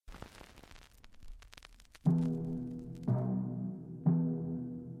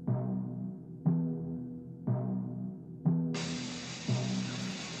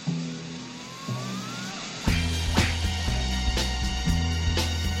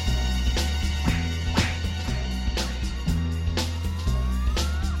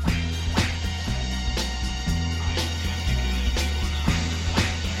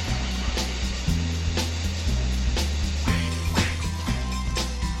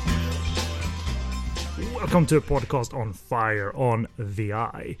Welcome to a podcast on fire on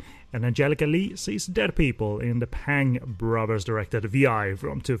VI. And Angelica Lee sees dead people in the Pang brothers directed VI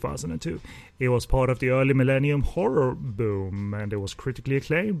from 2002. It was part of the early millennium horror boom, and it was critically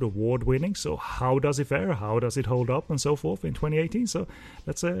acclaimed, award-winning. So how does it fare? How does it hold up? And so forth in 2018. So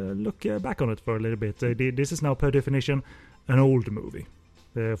let's look back on it for a little bit. This is now, per definition, an old movie.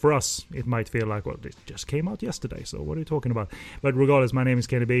 For us, it might feel like, well, it just came out yesterday, so what are you talking about? But regardless, my name is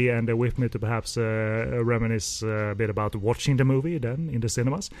Kenny B, and with me to perhaps reminisce a bit about watching the movie then in the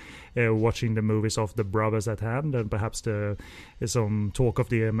cinemas, watching the movies of the brothers at hand, and perhaps some talk of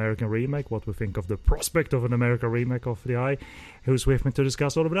the American remake, what we think of the prospect of an American remake of The Eye. Who's with me to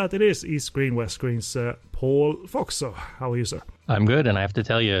discuss all of that? It is East Screen, West Screen's Paul Fox. So how are you, sir? I'm good, and I have to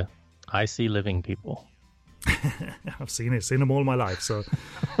tell you, I see living people. I've seen them all my life, so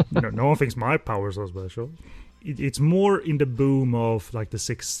no one thinks my powers are special. It's more in the boom of like The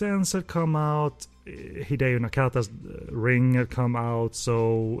Sixth Sense had come out, Hideo Nakata's Ring had come out,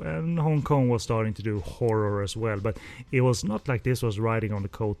 and Hong Kong was starting to do horror as well. But it was not like this was riding on the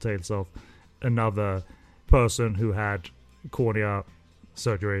coattails of another person who had cornea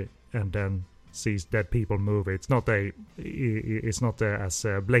surgery and then sees dead people move. It's not as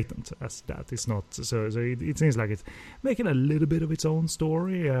blatant as that. It's not so it seems like it's making a little bit of its own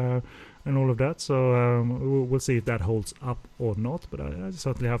story and all of that. So we'll see if that holds up or not. But I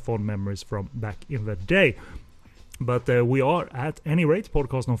certainly have fond memories from back in the day. But we are, at any rate,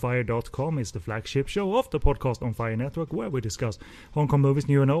 podcastonfire.com is the flagship show of the Podcast on Fire network, where we discuss Hong Kong movies,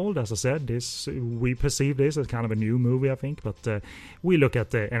 new and old. As I said, we perceive this as kind of a new movie, I think, but we look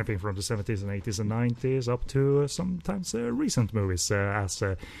at anything from the 70s and 80s and 90s up to sometimes recent movies, as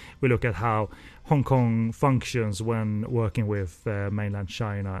we look at how Hong Kong functions when working with mainland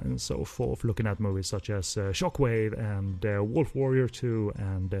China and so forth, looking at movies such as Shockwave and Wolf Warrior 2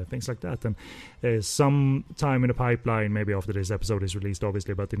 and things like that. And some time in the pipeline, maybe after this episode is released,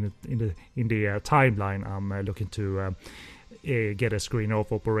 obviously, but in the timeline, I'm looking to get a screen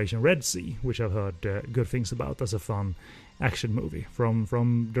of Operation Red Sea, which I've heard good things about as a fun action movie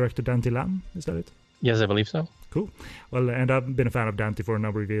from director Dante Lam. Is that it? Yes, I believe so. Cool. Well, and I've been a fan of Dante for a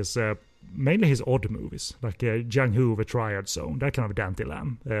number of years. Mainly his odd movies, like Jiang Hu, The Triad Zone, that kind of Dante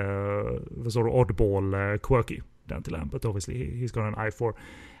Lam. The sort of oddball, quirky Dante Lam, but obviously he's got an eye for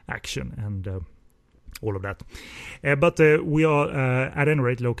action and all of that. But we are, at any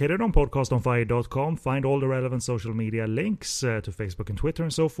rate, located on podcastonfire.com. Find all the relevant social media links to Facebook and Twitter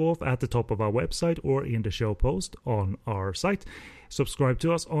and so forth at the top of our website or in the show post on our site. Subscribe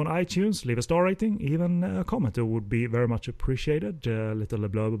to us on iTunes, leave a star rating, even a comment. It would be very much appreciated. A little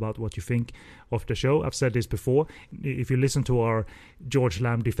blurb about what you think of the show. I've said this before. If you listen to our George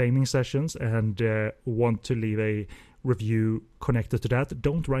Lam defaming sessions and want to leave a review connected to that,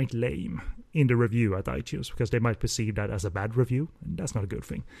 don't write lame in the review at iTunes, because they might perceive that as a bad review, and that's not a good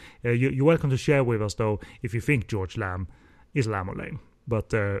thing. You're welcome to share with us, though, if you think George Lam is lamb or lame, but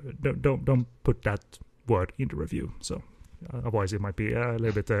don't put that word in the review. So otherwise it might be a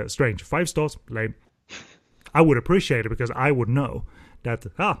little bit strange. 5 stars, lame. I would appreciate it, because I would know that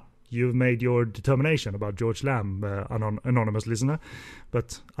you've made your determination about George Lam, anonymous listener,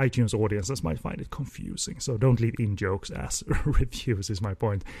 but iTunes audiences might find it confusing, so don't leave in jokes as reviews is my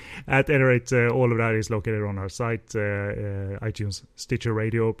point. At any rate, all of that is located on our site, iTunes, Stitcher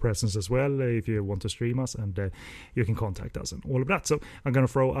Radio presence as well, if you want to stream us, and you can contact us and all of that. So I'm going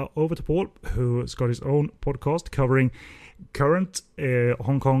to throw over to Paul, who's got his own podcast covering current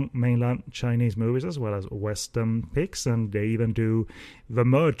Hong Kong mainland Chinese movies as well as Western picks, and they even do the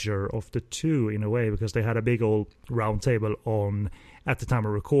merger of the two in a way, because they had a big old round table on, at the time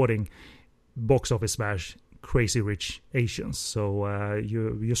of recording, box office smash Crazy Rich Asians. So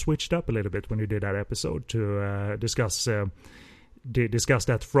you switched up a little bit when you did that episode to discuss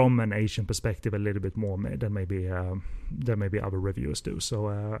that from an Asian perspective a little bit more than maybe other reviewers do.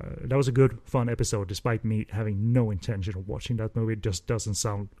 So that was a good, fun episode, despite me having no intention of watching that movie. It just doesn't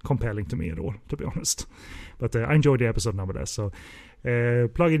sound compelling to me at all, to be honest. But I enjoyed the episode nonetheless. So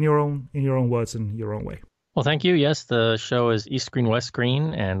plug in your own words in your own way. Well, thank you. Yes, the show is East Screen, West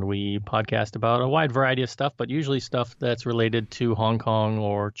Screen, and we podcast about a wide variety of stuff, but usually stuff that's related to Hong Kong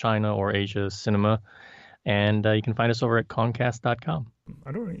or China or Asia cinema. And you can find us over at Concast.com.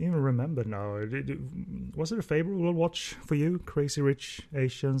 I don't even remember now. Was it a favorable watch for you, Crazy Rich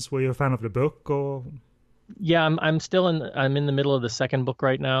Asians? Were you a fan of the book, or? Yeah, I'm in the middle of the second book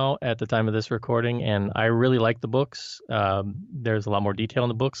right now at the time of this recording, and I really like the books. There's a lot more detail in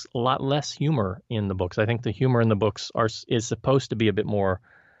the books, a lot less humor in the books. I think the humor in the books is supposed to be a bit more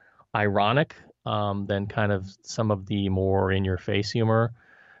ironic than kind of some of the more in-your-face humor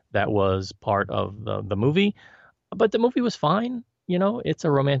that was part of the movie. But the movie was fine. You know, it's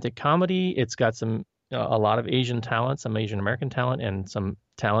a romantic comedy. It's got a lot of Asian talent, some Asian American talent, and some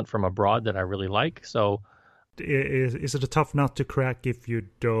talent from abroad that I really like. So is it a tough nut to crack if you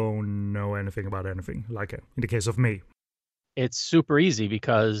don't know anything about anything? Like in the case of me. it's super easy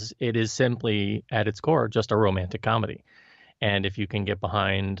because it is simply at its core just a romantic comedy. And if you can get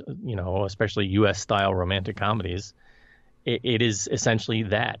behind, you know, especially U.S. style romantic comedies, it is essentially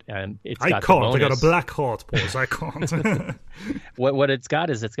that. And it's got can't. The bonus. I got a black heart, boys. I can't. What it's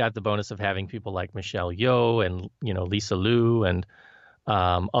got is it's got the bonus of having people like Michelle Yeoh and, you know, Lisa Liu and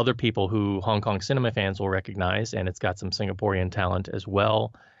other people who Hong Kong cinema fans will recognize. And it's got some Singaporean talent as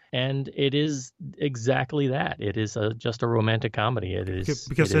well. And it is exactly that. It is just a romantic comedy. It is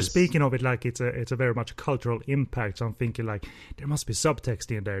because they're speaking of it like it's a very much cultural impact. So I'm thinking like there must be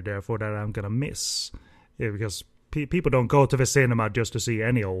subtext in there, therefore that I'm gonna miss. Yeah, because people don't go to the cinema just to see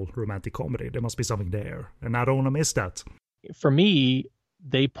any old romantic comedy. There must be something there, and I don't want to miss that. For me,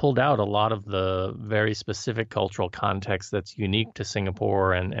 they pulled out a lot of the very specific cultural context that's unique to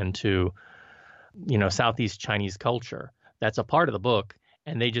Singapore and to, you know, Southeast Chinese culture. That's a part of the book.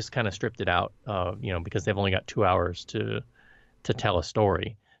 And they just kind of stripped it out, you know, because they've only got 2 hours to tell a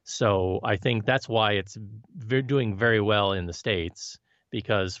story. So I think that's why it's doing very well in the States,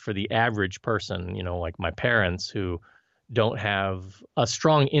 because for the average person, you know, like my parents who don't have a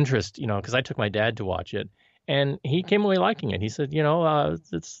strong interest, you know, because I took my dad to watch it and he came away liking it. He said, you know,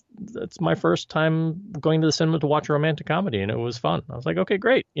 it's my first time going to the cinema to watch a romantic comedy and it was fun. I was like, okay,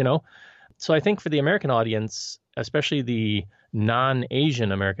 great, you know. So I think for the American audience, especially the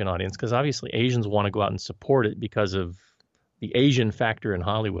non-Asian American audience, because obviously Asians want to go out and support it because of the Asian factor in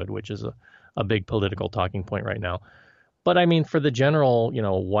Hollywood, which is a big political talking point right now. But I mean, for the general, you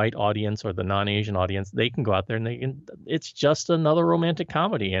know, white audience or the non-Asian audience, they can go out there and it's just another romantic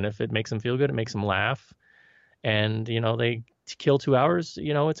comedy. And if it makes them feel good, it makes them laugh. And, you know, they kill 2 hours,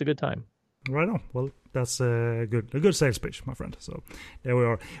 you know, it's a good time. Right on. Well, that's a good sales pitch, my friend. So there we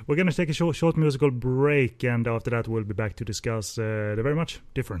are. We're going to take a short musical break, and after that we'll be back to discuss the very much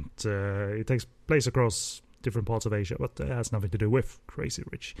different. It takes place across different parts of Asia, but it has nothing to do with Crazy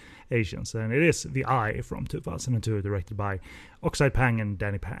Rich Asians. And it is The Eye from 2002, directed by Oksai Pang and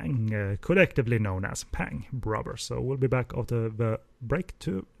Danny Pang, collectively known as Pang Brothers. So we'll be back after the break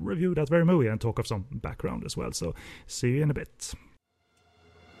to review that very movie and talk of some background as well. So see you in a bit.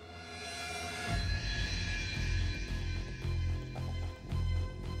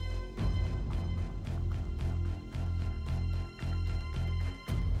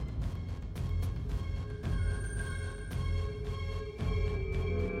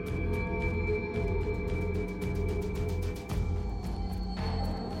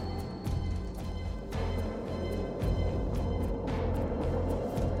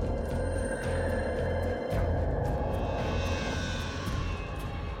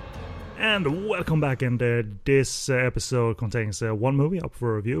 And welcome back, and this episode contains one movie up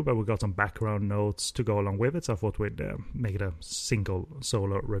for review, but we got some background notes to go along with it, so I thought we'd make it a single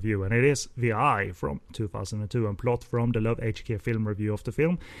solo review, and it is The Eye from 2002, and plot from the Love HK film review of the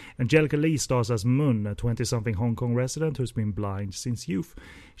film. Angelica Lee stars as Moon, a 20-something Hong Kong resident who's been blind since youth.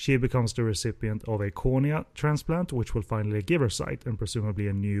 She becomes the recipient of a cornea transplant, which will finally give her sight and presumably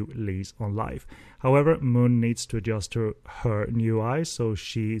a new lease on life. However, Moon needs to adjust to her new eyes, so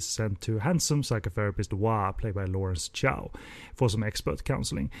she's sent to handsome psychotherapist Wah, played by Lawrence Chow, for some expert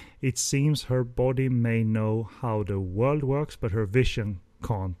counseling. It seems her body may know how the world works, but her vision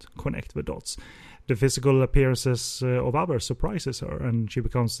can't connect the dots. The physical appearances of others surprises her, and she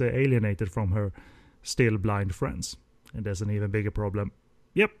becomes alienated from her still blind friends. And there's an even bigger problem.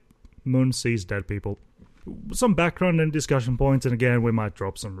 Yep, Moon sees dead people. Some background and discussion points, and again we might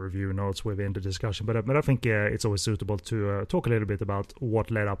drop some review notes within the discussion, but I think it's always suitable to talk a little bit about what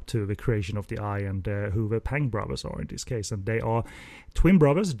led up to the creation of The Eye and who the Pang brothers are in this case. And they are twin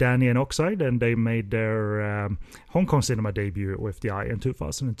brothers, Danny and Oksai, and they made their Hong Kong cinema debut with The Eye in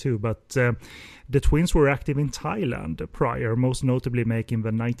 2002, but the twins were active in Thailand prior, most notably making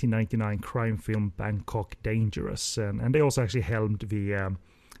the 1999 crime film Bangkok Dangerous, and they also actually helmed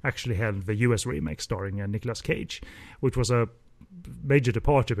the US remake starring Nicolas Cage, which was a major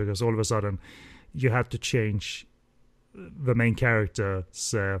departure because all of a sudden you had to change the main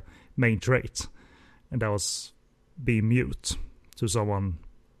character's main trait, and that was being mute to someone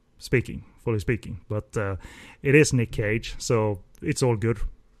fully speaking. But it is Nick Cage, so it's all good,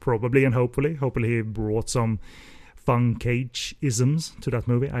 probably, and hopefully he brought some fun Cage-isms to that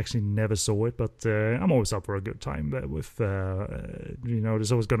movie. I actually never saw it, but I'm always up for a good time with,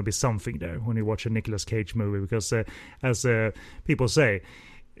 there's always going to be something there when you watch a Nicolas Cage movie, because as people say,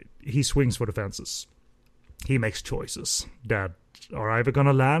 he swings for the fences. He makes choices that are either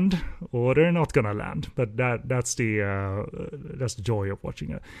gonna land or they're not gonna land. But that's the joy of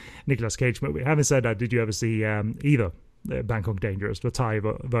watching a Nicolas Cage movie. Having said that, did you ever see either Bangkok Dangerous, the Thai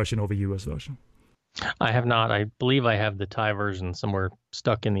version or the US version? I have not. I believe I have the Thai version somewhere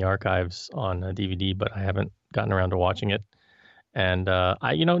stuck in the archives on a DVD, but I haven't gotten around to watching it. And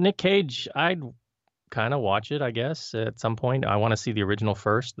Nick Cage, I'd kind of watch it, I guess, at some point. I want to see the original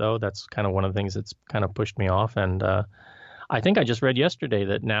first, though. That's kind of one of the things that's kind of pushed me off. And I think I just read yesterday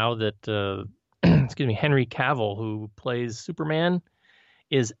that now that Henry Cavill, who plays Superman,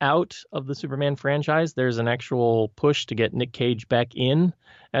 is out of the Superman franchise, there's an actual push to get Nick Cage back in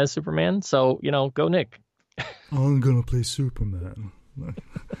as Superman. So, go Nick. I'm gonna play Superman.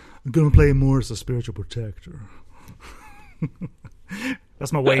 I'm gonna play him more as a spiritual protector.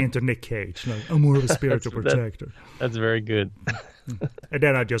 That's my way into Nick Cage. Like, I'm more of a spiritual protector. That's very good. And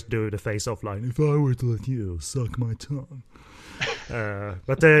then I just do the face-off line. If I were to let you suck my tongue.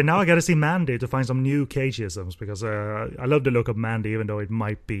 But now I got to see Mandy to find some new Cageisms, because I love the look of Mandy, even though it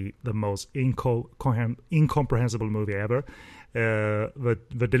might be the most incomprehensible movie ever.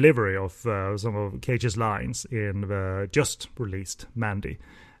 The delivery of some of Cage's lines in the just released Mandy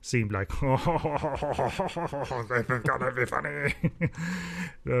seemed like, they're gonna be funny.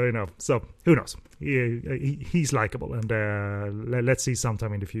 So who knows? He's likable, and let's see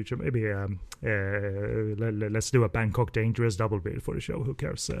sometime in the future. Maybe let's do a Bangkok Dangerous double bill for the show. Who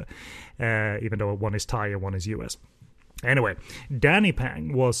cares? Even though one is Thai and one is US. Anyway, Danny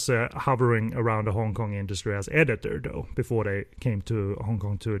Pang was hovering around the Hong Kong industry as editor, though, before they came to Hong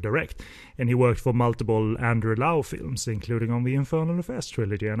Kong to direct. And he worked for multiple Andrew Lau films, including on the Infernal Affairs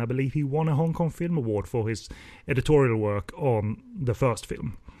trilogy, and I believe he won a Hong Kong Film Award for his editorial work on the first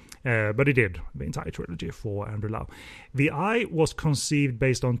film. But he did the entire trilogy for Andrew Lau. The Eye was conceived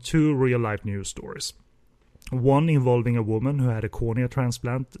based on 2 real-life news stories. One involving a woman who had a cornea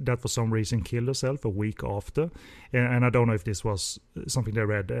transplant that for some reason killed herself a week after. And I don't know if this was something they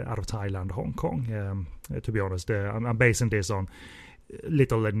read out of Thailand, Hong Kong. To be honest, I'm basing this on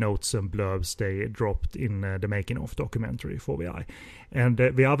little notes and blurbs they dropped in the making of documentary for the Eye. And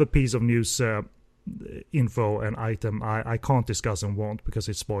the other piece of news info and item I can't discuss and won't, because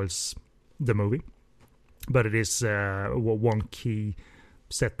it spoils the movie. But it is one key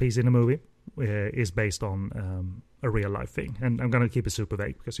set piece in the movie. Is based on a real life thing, and I'm gonna keep it super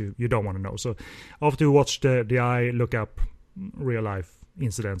vague because you don't want to know. So after you watch the Eye, look up real life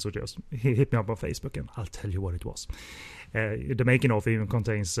incidents, or just hit me up on Facebook and I'll tell you what it was. The making of even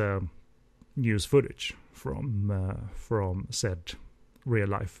contains news footage from said real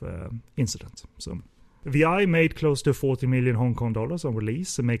life incident. So The Eye made close to 40 million Hong Kong dollars on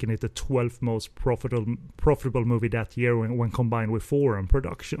release, making it the 12th most profitable movie that year when combined with foreign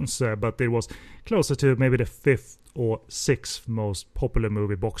productions. But it was closer to maybe the 5th or 6th most popular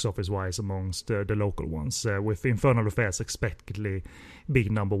movie box office-wise amongst the local ones, with Infernal Affairs expectedly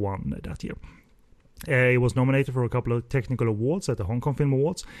being number 1 that year. It was nominated for a couple of technical awards at the Hong Kong Film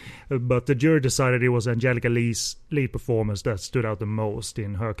Awards, but the jury decided it was Angelica Lee's lead performance that stood out the most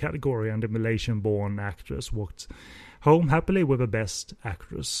in her category, and the Malaysian-born actress walked home happily with a Best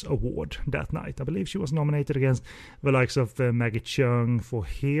Actress award that night. I believe she was nominated against the likes of Maggie Cheung for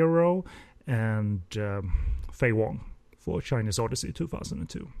Hero and Faye Wong for Chinese Odyssey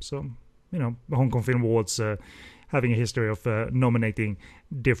 2002. So, the Hong Kong Film Awards having a history of nominating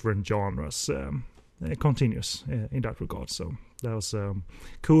different genres. Continues in that regard, so that was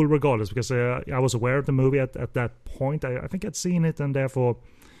cool regardless, because I was aware of the movie at that point. I think I'd seen it and therefore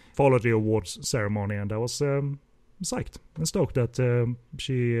followed the awards ceremony, and I was psyched and stoked that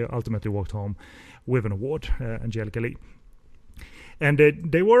she ultimately walked home with an award, Angelica Lee. And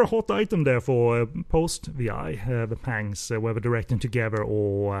they were a hot item there for post The Eye, the Pangs, whether directing together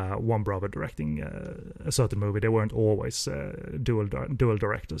or one brother directing a certain movie. They weren't always dual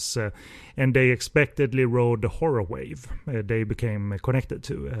directors. And they expectedly rode the horror wave they became connected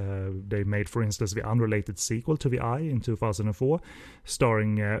to. They made, for instance, the unrelated sequel to The Eye in 2004,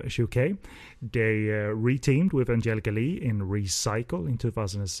 starring Shu Kei. They reteamed with Angelica Lee in Recycle in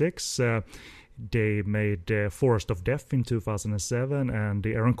 2006. They made Forest of Death in 2007, and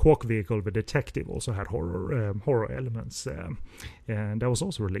the Aaron Kwok vehicle, The Detective, also had horror elements, and that was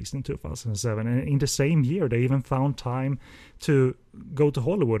also released in 2007. And in the same year, they even found time to go to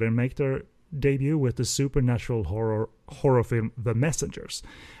Hollywood and make their debut with the supernatural horror film The Messengers,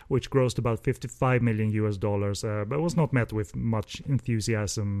 which grossed about $55 million but was not met with much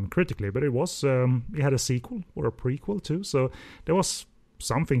enthusiasm critically. But it had a sequel or a prequel too, so there was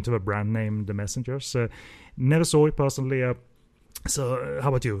something to the brand name The Messengers. Never saw it personally. So, how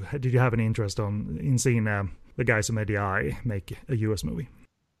about you? Did you have any interest in seeing the guys who made The Eye make a US movie?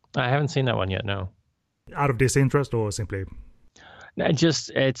 I haven't seen that one yet. No. Out of disinterest, or simply? I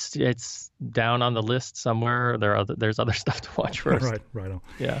just it's down on the list somewhere. There's other stuff to watch first. Right on.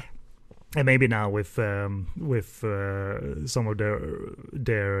 Yeah. And maybe now with some of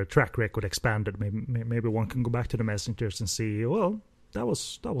their track record expanded, maybe one can go back to The Messengers and see, well, that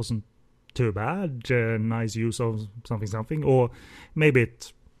wasn't too bad. Nice use of something, or maybe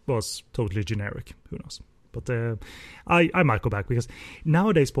it was totally generic. Who knows? But I might go back, because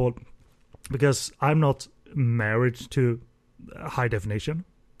nowadays, Paul, because I'm not married to high definition,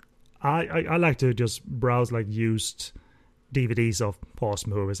 I like to just browse like used DVDs of past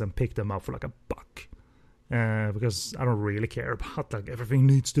movies and pick them up for like $1, because I don't really care about like everything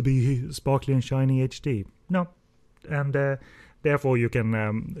needs to be sparkly and shiny HD. No, and therefore you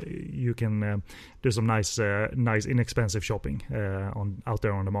can do some nice inexpensive shopping out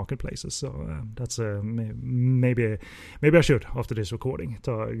there on the marketplaces. So that's maybe I should, after this recording,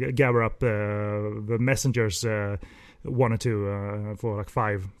 to gather up the Messengers 1 or 2 for like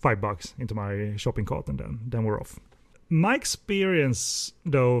 $5 into my shopping cart, and then we're off. My experience,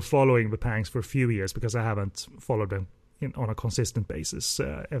 though, following the Pangs for a few years, because I haven't followed them on a consistent basis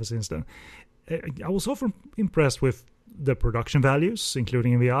ever since then, I was often impressed with the production values,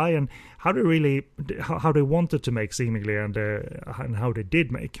 including in the Eye, and how they wanted to make, seemingly, and how they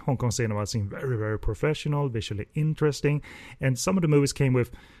did make Hong Kong cinema seem very, very professional, visually interesting, and some of the movies came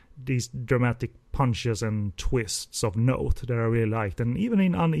with these dramatic punches and twists of note that I really liked, and even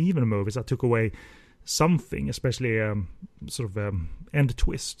in uneven movies, I took away something, especially end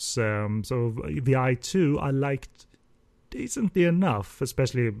twists. So The Eye 2 I liked decently enough,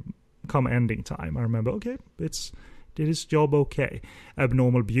 especially come ending time. I remember, okay, it did its job okay.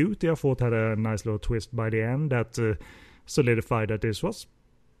 Abnormal Beauty, I thought, had a nice little twist by the end that solidified that this was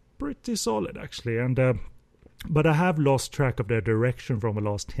pretty solid, actually. And but I have lost track of their direction from the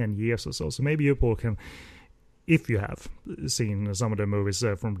last 10 years or so. So maybe you, Paul, can, if you have seen some of the movies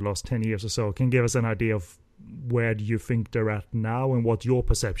from the last 10 years or so, can give us an idea of where do you think they're at now, and what your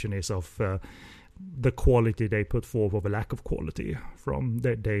perception is of the quality they put forward, or the lack of quality from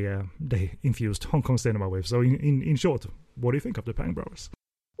they infused Hong Kong cinema with. So in short, what do you think of the Pang Brothers?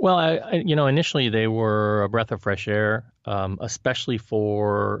 Well, initially they were a breath of fresh air, especially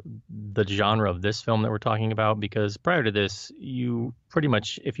for the genre of this film that we're talking about, because prior to this, you pretty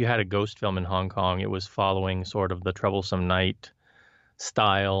much, if you had a ghost film in Hong Kong, it was following sort of the Troublesome Night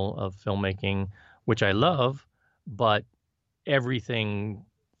style of filmmaking, which I love, but everything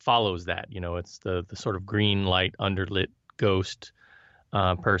follows that. It's the sort of green light, underlit ghost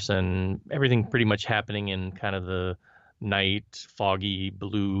person, everything pretty much happening in kind of the night, foggy,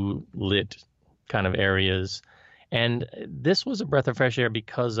 blue lit kind of areas. And this was a breath of fresh air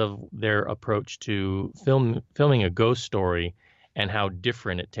because of their approach to filming a ghost story and how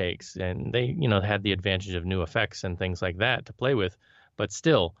different it takes. And they, had the advantage of new effects and things like that to play with. But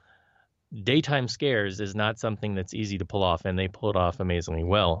still, daytime scares is not something that's easy to pull off, and they pull it off amazingly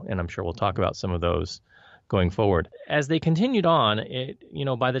well. And I'm sure we'll talk about some of those going forward. As they continued on,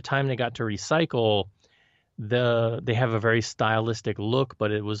 by the time they got to Recycle, they have a very stylistic look, but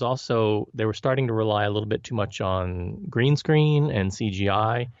it was also, they were starting to rely a little bit too much on green screen and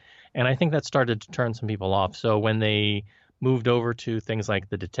CGI. And I think that started to turn some people off. So when they moved over to things like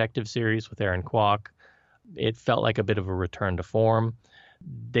the Detective series with Aaron Kwok, it felt like a bit of a return to form.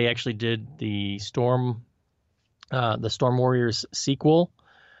 They actually did the Storm Warriors sequel,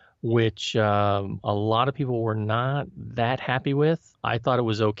 which a lot of people were not that happy with. I thought it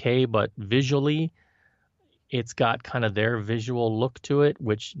was okay, but visually, it's got kind of their visual look to it,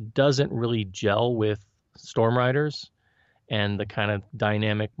 which doesn't really gel with Storm Riders and the kind of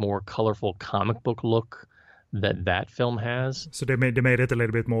dynamic, more colorful comic book look that film has. So they made it a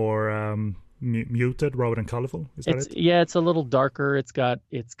little bit more muted rather than colorful. Is that it? Yeah, it's a little darker. It's got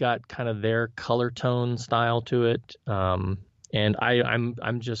kind of their color tone style to it. And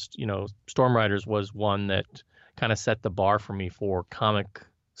I'm just, Storm Riders was one that kind of set the bar for me for comic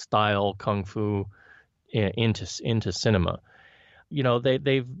style kung fu into cinema.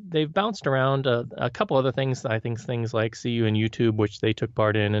 They've bounced around a couple other things. I think things like See You in YouTube, which they took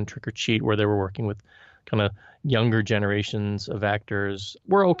part in, and Trick or Treat, where they were working with kind of younger generations of actors,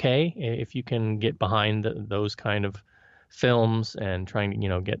 were okay if you can get behind those kind of films and trying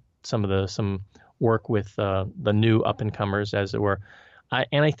to get some work with the new up and comers, as it were.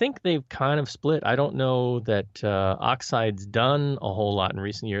 I think they've kind of split. I don't know that Oxide's done a whole lot in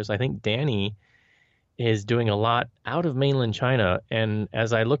recent years. I think Danny is doing a lot out of mainland China. And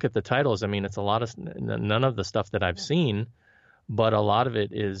as I look at the titles, I mean, it's a lot of none of the stuff that I've seen, but a lot of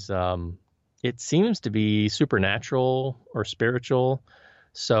it is it seems to be supernatural or spiritual.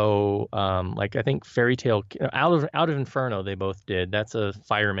 So, like I think Fairy Tale Out of Inferno, they both did. That's a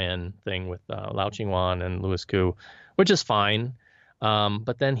fireman thing with Lau Ching-wan and Louis Koo, which is fine.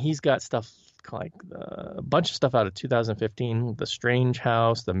 But then he's got stuff like a bunch of stuff out of 2015, The Strange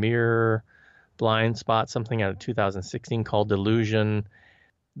House, The Mirror, Blind Spot, something out of 2016 called Delusion.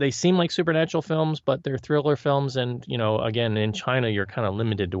 They seem like supernatural films, but they're thriller films. And, again, in China, you're kind of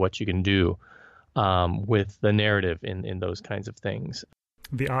limited to what you can do with the narrative in those kinds of things.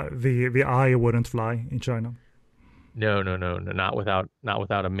 The eye wouldn't fly in China. No, not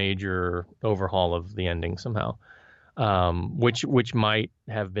without a major overhaul of the ending somehow, which might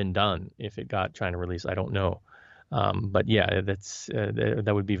have been done if it got China release. I don't know, but yeah,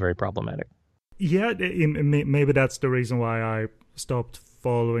 that would be very problematic. Yeah, maybe that's the reason why I stopped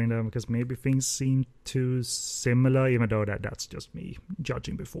following them, because maybe things seem too similar, even though that's just me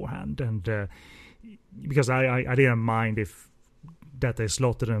judging beforehand, and because I didn't mind if that they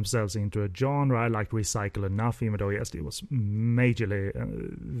slotted themselves into a genre. I liked Recycle enough, even though yes, it was majorly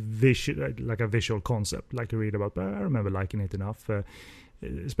like a visual concept, like you read about. But I remember liking it enough,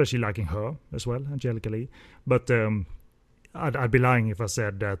 especially liking her as well, Angelica Lee. But I'd be lying if I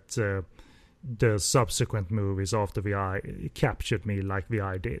said that the subsequent movies after The Eye captured me like The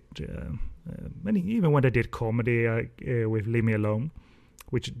Eye did. And even when they did comedy with Leave Me Alone,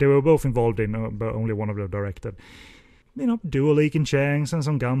 which they were both involved in, but only one of them directed. Dual leaking Changs and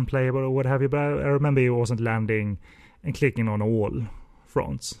some gunplay or what have you, but I remember it wasn't landing and clicking on all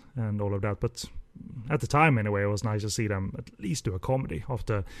fronts and all of that. But at the time, anyway, it was nice to see them at least do a comedy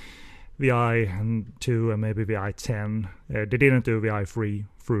after The Eye 2 and maybe The Eye 10. They didn't do The Eye 3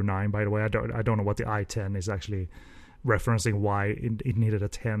 through 9, by the way. I don't know what The Eye 10 is actually referencing, why it needed a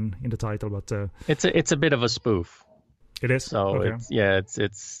 10 in the title, but it's a bit of a spoof. It is. So okay.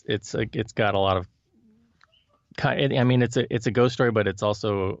 It's got a lot of. I mean, it's a ghost story, but it's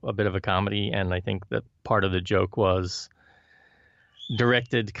also a bit of a comedy, and I think that part of the joke was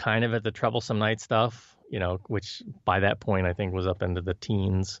directed kind of at the Troublesome Night stuff, which by that point I think was up into the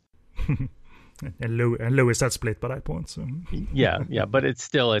teens. and Lewis had split by that point. So yeah, but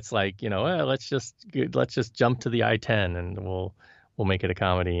it's like let's just jump to the I-10 and we'll make it a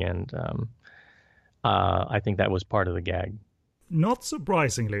comedy, and I think that was part of the gag. Not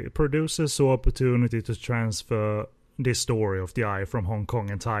surprisingly, producers saw opportunity to transfer this story of The Eye from Hong Kong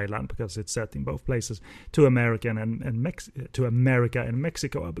and Thailand, because it's set in both places, to America and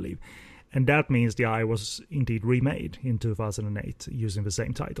Mexico, I believe. And that means The Eye was indeed remade in 2008 using the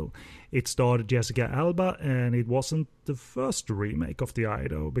same title. It starred Jessica Alba, and it wasn't the first remake of The Eye,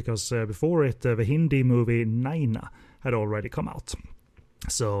 though, because before it, the Hindi movie Naina had already come out.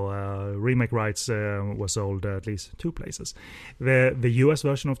 So remake rights were sold at least 2 places. The US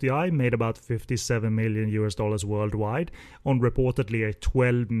version of The Eye made about $57 million worldwide on reportedly a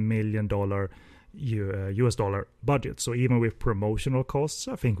 $12 million US dollar budget. So even with promotional costs,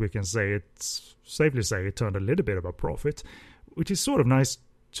 I think we can safely say it turned a little bit of a profit, which is sort of nice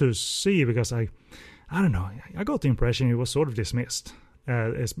to see, because I don't know, I got the impression it was sort of dismissed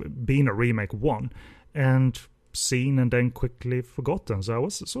as being a remake one, and seen and then quickly forgotten. So I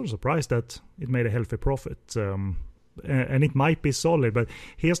was sort of surprised that it made a healthy profit, and it might be solid. But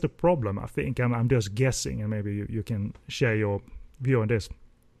here's the problem. I think I'm just guessing, and maybe you can share your view on this.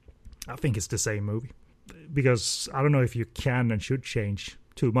 I think it's the same movie, because I don't know if you can and should change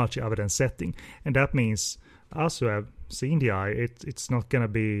too much other than setting, and that means us who have seen The Eye, it's not gonna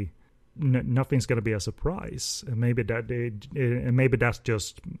be nothing's going to be a surprise. Maybe that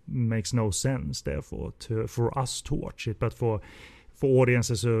just makes no sense, therefore, for us to watch it. But for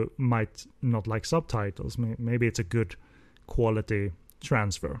audiences who might not like subtitles, maybe it's a good quality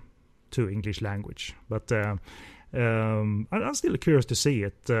transfer to English language. But I'm still curious to see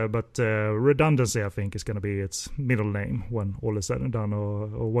it. But Redundancy, I think, is going to be its middle name when all is said and done. Or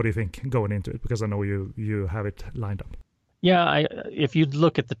what do you think going into it? Because I know you have it lined up. Yeah, if you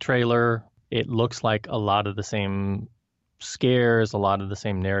look at the trailer, it looks like a lot of the same scares, a lot of the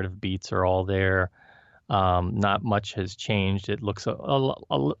same narrative beats are all there. Not much has changed. It looks a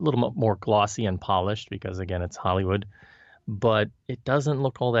little more glossy and polished because, again, it's Hollywood. But it doesn't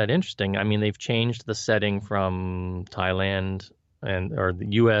look all that interesting. I mean, they've changed the setting from Thailand or the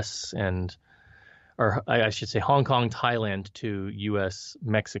U.S. or I should say Hong Kong, Thailand to U.S.,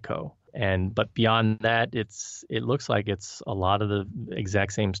 Mexico. But beyond that, it looks like it's a lot of the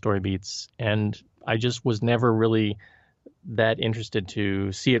exact same story beats. And I just was never really that interested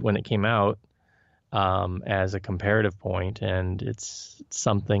to see it when it came out. as a comparative point, and it's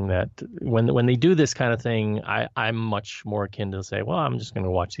something that when they do this kind of thing, I'm much more akin to say, well, I'm just going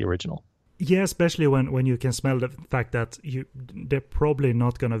to watch the original. Yeah, especially when you can smell the fact that they're probably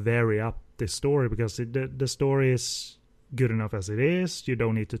not going to vary up the story, because the story is good enough as it is. You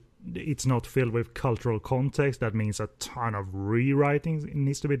don't need to. It's not filled with cultural context. That means a ton of rewriting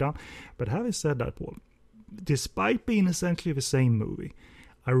needs to be done. But having said that, Paul, despite being essentially the same movie,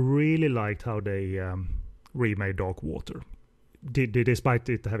 I really liked how they remade Dark Water, despite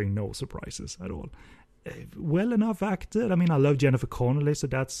it having no surprises at all. Well enough acted. I mean, I love Jennifer Connelly, so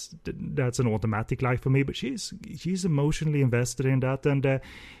that's an automatic like for me. But she's emotionally invested in that, and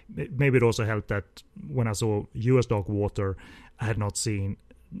maybe it also helped that when I saw U.S. Dark Water, I had not seen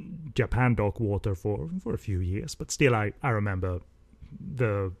Japan Dark Water for a few years. But still, I remember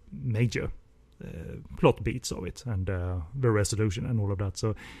the major plot beats of it and the resolution and all of that.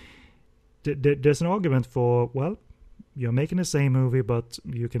 So there's an argument for, well, you're making the same movie, but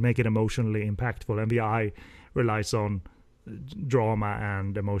you can make it emotionally impactful. And the Eye relies on drama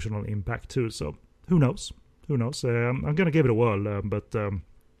and emotional impact too. So who knows? I'm going to give it a whirl. But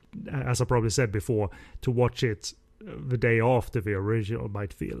as I probably said before, to watch it the day after the original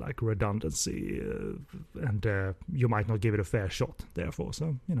might feel like redundancy. And you might not give it a fair shot, therefore.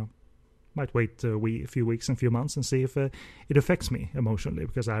 So, might wait a few weeks and few months and see if it affects me emotionally,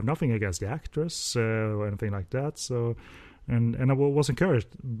 because I have nothing against the actress or anything like that. So, and I was encouraged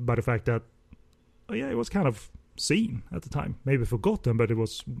by the fact that, it was kind of seen at the time, maybe forgotten, but it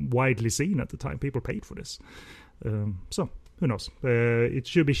was widely seen at the time. People paid for this, so who knows? It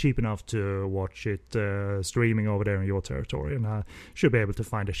should be cheap enough to watch it streaming over there in your territory, and I should be able to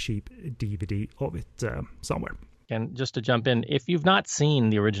find a cheap DVD of it somewhere. And just to jump in, if you've not seen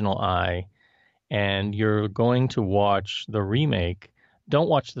the original Eye and you're going to watch the remake, don't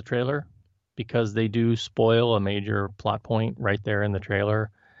watch the trailer, because they do spoil a major plot point right there in the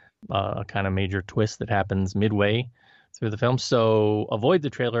trailer, a kind of major twist that happens midway through the film. So avoid the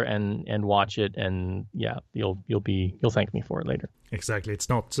trailer and watch it, and you'll thank me for it later. Exactly. It's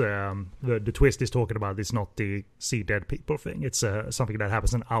not the twist is talking about. It's not the see dead people thing. It's something that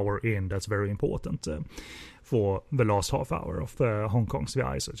happens an hour in. That's very important for the last half hour of Hong Kong's The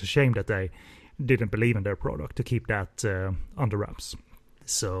Eye. So it's a shame that they didn't believe in their product to keep that under wraps.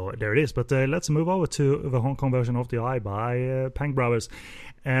 So there it is. But let's move over to the Hong Kong version of The Eye by Pang Brothers.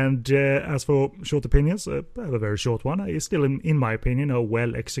 And as for short opinions, I have a very short one. It's still, in my opinion, a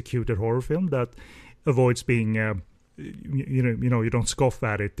well-executed horror film that avoids being, you don't scoff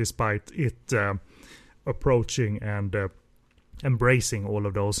at it, despite it approaching and embracing all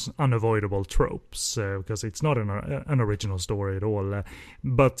of those unavoidable tropes, because it's not an original story at all.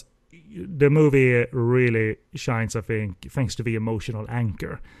 But the movie really shines, I think, thanks to the emotional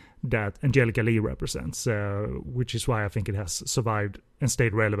anchor that Angelica Lee represents, which is why I think it has survived and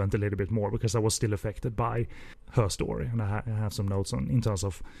stayed relevant a little bit more, because I was still affected by her story, and I have some notes in terms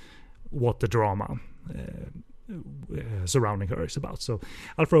of what the drama surrounding her is about. So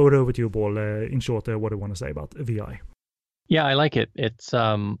I'll throw it over to you, Paul. In short, what do you want to say about The Eye? Yeah, I like it. It's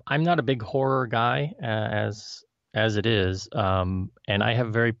I'm not a big horror guy as it is, and I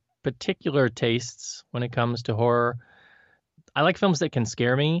have very particular tastes when it comes to horror. I like films that can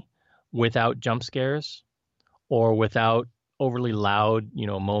scare me without jump scares or without overly loud,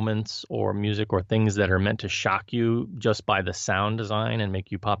 moments or music or things that are meant to shock you just by the sound design and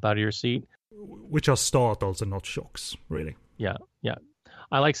make you pop out of your seat. Which are startles and not shocks, really. Yeah.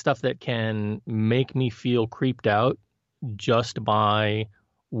 I like stuff that can make me feel creeped out just by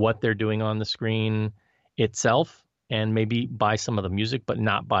what they're doing on the screen itself, and maybe by some of the music, but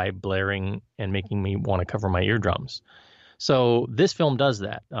not by blaring and making me want to cover my eardrums. So this film does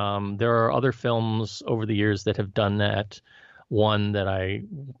that. There are other films over the years that have done that. One that I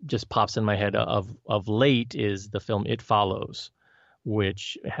just pops in my head of late is the film It Follows,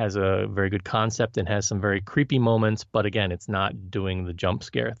 which has a very good concept and has some very creepy moments, but again, it's not doing the jump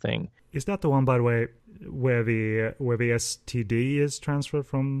scare thing. Is that the one, by the way, where the STD is transferred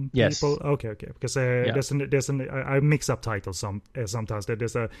from people? Yes. Okay. Because I mix up titles sometimes.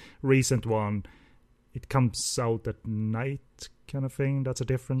 There's a recent one. It comes out at night, kind of thing. That's a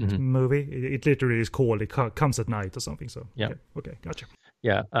different movie. It literally is called It Comes at Night or something. So yeah. Okay, gotcha.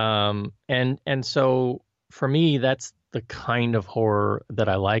 Yeah. And so for me, that's the kind of horror that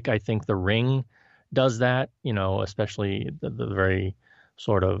I like. I think The Ring does that. Especially the very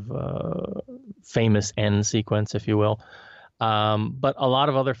sort of famous end sequence, if you will. But a lot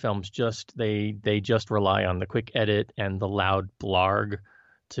of other films they just rely on the quick edit and the loud blarg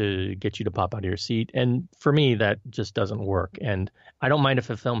to get you to pop out of your seat. And for me, that just doesn't work. And I don't mind if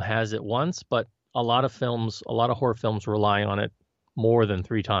a film has it once, but a lot of films, a lot of horror films rely on it more than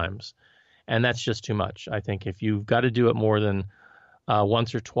 3 times. And that's just too much. I think if you've got to do it more than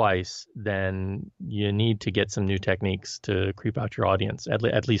once or twice, then you need to get some new techniques to creep out your audience,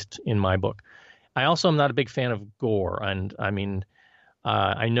 at least in my book. I also am not a big fan of gore. And I mean,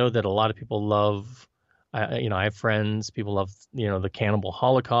 I know that a lot of people love, I have friends, people love, the cannibal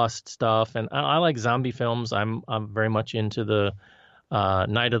Holocaust stuff. And I like zombie films. I'm very much into the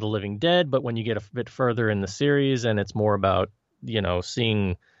Night of the Living Dead. But when you get a bit further in the series and it's more about,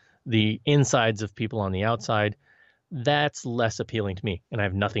 seeing the insides of people on the outside, that's less appealing to me. And I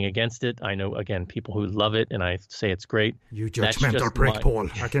have nothing against it. I know, again, people who love it, and I say it's great. You judgmental prick, Paul.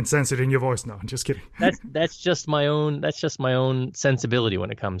 I can sense it in your voice now. I'm just kidding. That's just my own sensibility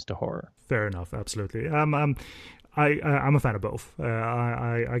when it comes to horror. Fair enough, absolutely. I'm a fan of both.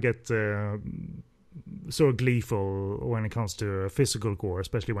 I get sort of gleeful when it comes to physical gore,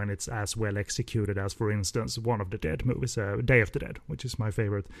 especially when it's as well executed as, for instance, one of the Dead movies, Day of the Dead, which is my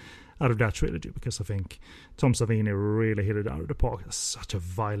favorite out of that trilogy, because I think Tom Savini really hit it out of the park. It's such a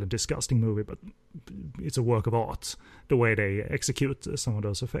violent, disgusting movie, but it's a work of art, the way they execute some of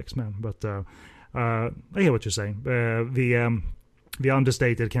those effects, man. But I hear what you're saying. The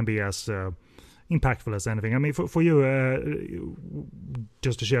understated can be as impactful as anything. I mean, for you,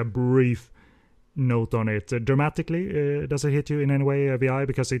 just to share a brief note on it, dramatically, does it hit you in any way, VI?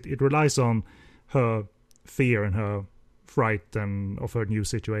 Because it relies on her fear and her fright and of her new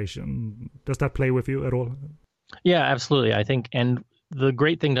situation. Does that play with you at all? Yeah, absolutely. I think, and the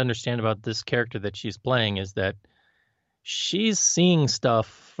great thing to understand about this character that she's playing is that she's seeing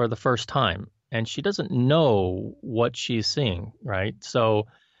stuff for the first time and she doesn't know what she's seeing, right? So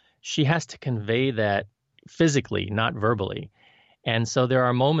she has to convey that physically, not verbally. And so there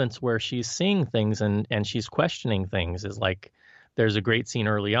are moments where she's seeing things and she's questioning things. Is like, there's a great scene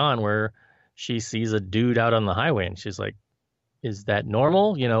early on where she sees a dude out on the highway and she's like, is that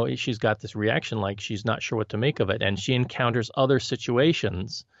normal? She's got this reaction like she's not sure what to make of it. And she encounters other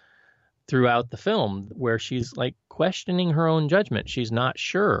situations throughout the film where she's like questioning her own judgment. She's not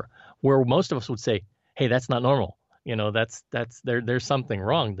sure, where most of us would say, hey, that's not normal. There's something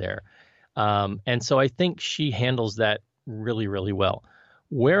wrong there. And so I think she handles that really, really well.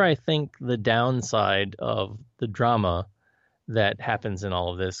 Where I think the downside of the drama that happens in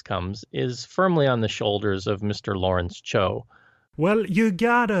all of this comes is firmly on the shoulders of Mr. Lawrence Cho. Well, you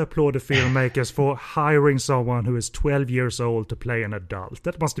gotta applaud the filmmakers for hiring someone who is 12 years old to play an adult.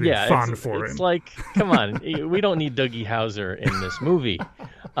 That must have been fun for him. It's like, come on, we don't need Dougie Hauser in this movie.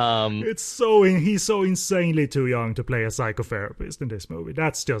 He's so insanely too young to play a psychotherapist in this movie.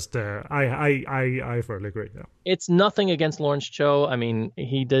 That's just I thoroughly agree. Yeah. It's nothing against Lawrence Cho. I mean,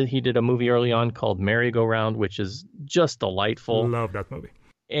 he did a movie early on called Merry-Go-Round, which is just delightful. Love that movie.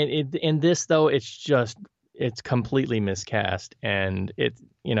 And in this though, it's completely miscast, and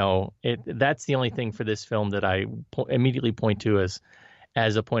that's the only thing for this film that I immediately point to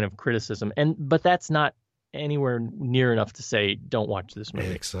as a point of criticism. But that's not anywhere near enough to say don't watch this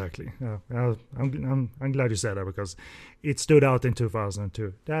movie. Exactly. I'm glad you said that, because it stood out in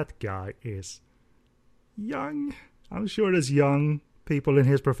 2002. That guy is young. I'm sure there's young people in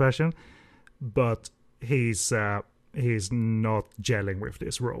his profession, but he's not gelling with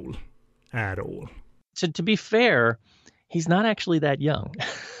this role at all. To be fair, he's not actually that young.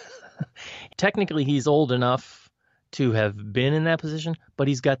 Technically, he's old enough to have been in that position, but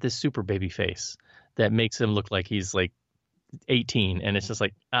he's got this super baby face that makes him look like he's like 18. And it's just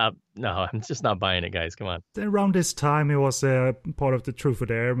like, no, I'm just not buying it, guys. Come on. Around this time, he was part of the Truth or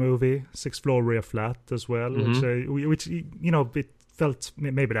Dare movie, Sixth Floor Rear Flat as well, which it felt,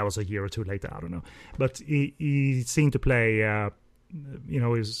 maybe that was a year or two later, I don't know. But he seemed to play...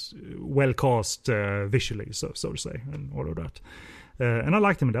 is well cast visually, so to say, and all of that. And I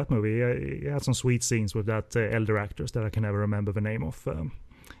liked him in that movie. He had some sweet scenes with that elder actress that I can never remember the name of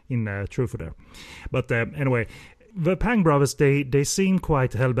in Truth or Dare. But anyway, the Pang brothers, they seem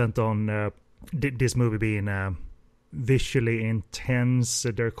quite hellbent on this movie being visually intense.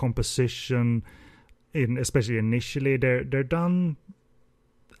 Their composition, especially initially, they're done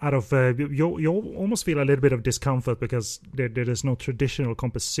out of you almost feel a little bit of discomfort because there's no traditional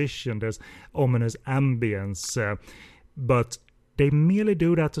composition. There's ominous ambience, but they merely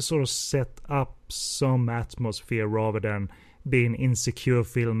do that to sort of set up some atmosphere rather than being insecure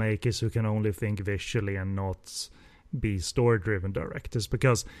filmmakers who can only think visually and not be story-driven directors,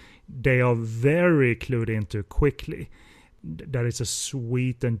 because they are very clued into quickly that it's a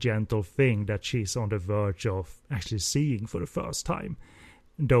sweet and gentle thing that she's on the verge of actually seeing for the first time.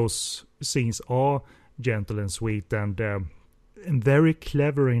 Those scenes are gentle and sweet, and very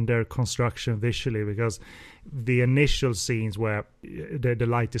clever in their construction visually, because the initial scenes where the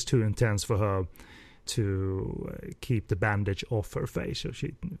light is too intense for her to keep the bandage off her face, so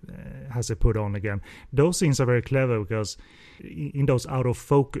she has it put on again. Those scenes are very clever because in those out of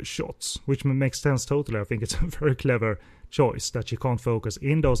focus shots, which makes sense totally. I think it's a very clever choice that she can't focus.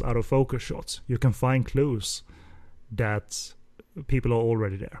 In those out of focus shots, you can find clues that people are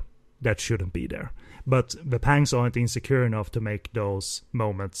already there that shouldn't be there. But the Pangs aren't insecure enough to make those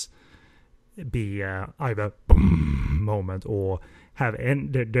moments be either boom moment or have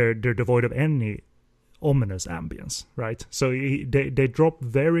they're devoid of any ominous ambience, right? So they drop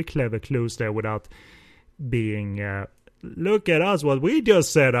very clever clues there without being look at us, what we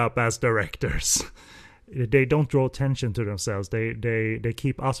just set up as directors. They don't draw attention to themselves. They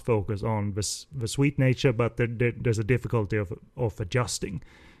keep us focused on the sweet nature, but there's a difficulty of adjusting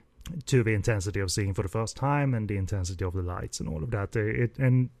to the intensity of seeing for the first time and the intensity of the lights and all of that.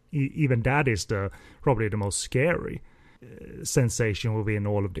 Even that is probably the most scary sensation within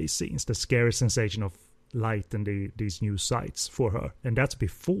all of these scenes. The scary sensation of light and these new sights for her, and that's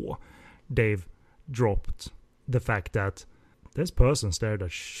before they've dropped the fact that there's persons there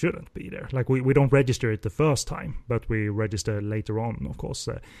that shouldn't be there. Like we don't register it the first time, but we register later on, of course.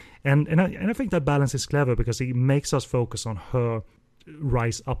 And I think that balance is clever because it makes us focus on her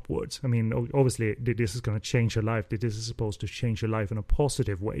rise upwards. I mean, obviously this is going to change her life. This is supposed to change her life in a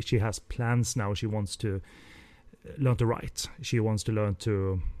positive way. She has plans now. She wants to learn to write. She wants to learn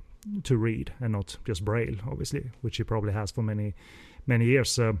to read and not just Braille, obviously, which she probably has for many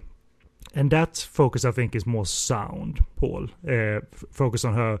years. And that focus, I think, is more sound, Paul. Focus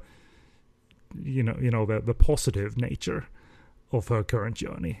on her, the positive nature of her current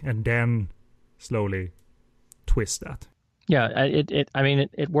journey, and then slowly twist that. Yeah,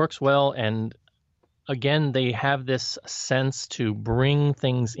 it works well, and again, they have this sense to bring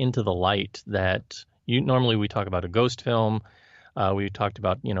things into the light that normally we talk about a ghost film. We talked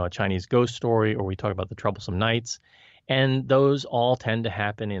about, a Chinese ghost story, or we talk about the Troublesome Nights. And those all tend to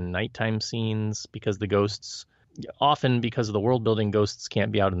happen in nighttime scenes because the ghosts, often because of the world building, ghosts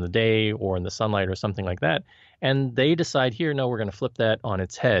can't be out in the day or in the sunlight or something like that. And they decide here, no, we're going to flip that on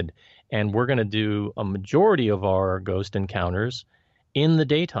its head. And we're going to do a majority of our ghost encounters in the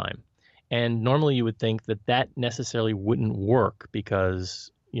daytime. And normally you would think that necessarily wouldn't work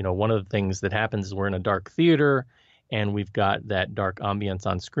because, one of the things that happens is we're in a dark theater and we've got that dark ambience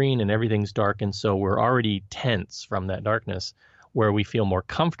on screen and everything's dark. And so we're already tense from that darkness where we feel more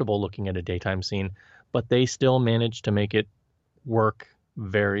comfortable looking at a daytime scene, but they still manage to make it work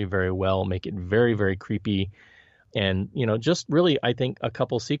very, very well, make it very, very creepy. And, just really, I think a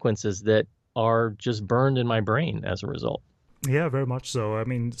couple sequences that are just burned in my brain as a result. Yeah, very much so. I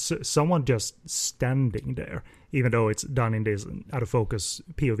mean, someone just standing there, even though it's done in this out of focus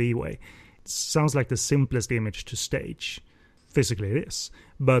POV way, sounds like the simplest image to stage. Physically it is,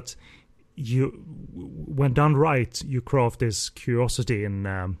 but when done right, you craft this curiosity in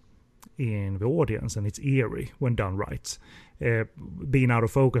the audience, and it's eerie when done right. Being out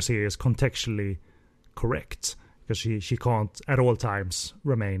of focus here is contextually correct because she can't at all times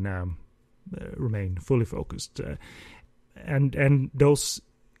remain fully focused, and those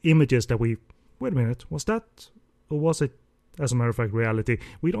images that wait a minute, was that, or was it, as a matter of fact, reality?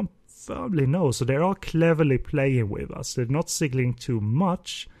 We don't firmly know. So they are cleverly playing with us. They're not signaling too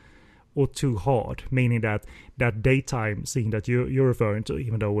much or too hard, meaning that daytime scene that you're referring to,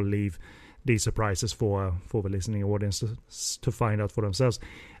 even though we'll leave these surprises for the listening audience to find out for themselves.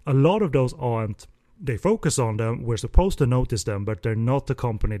 A lot of those aren't, they focus on them, we're supposed to notice them, but they're not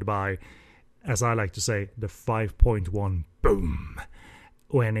accompanied by, as I like to say, the 5.1 boom,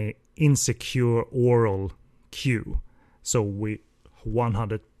 or any insecure oral cue. So we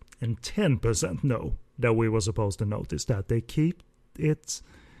 110% know that we were supposed to notice that. They keep it,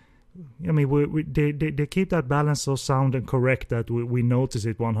 I mean, they keep that balance so sound and correct that we notice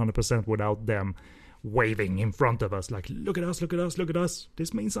it 100% without them waving in front of us like, look at us, look at us, look at us,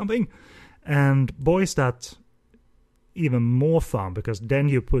 this means something. And boy, is that even more fun, because then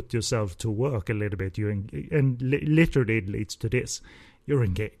you put yourself to work a little bit, and literally it leads to this. You're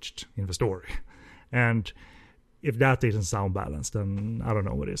engaged in the story. And if that isn't sound balanced, then I don't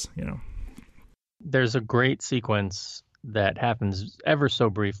know what is, There's a great sequence that happens ever so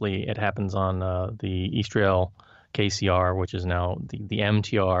briefly. It happens on the East Rail KCR, which is now the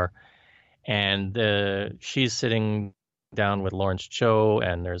MTR. And she's sitting down with Lawrence Cho,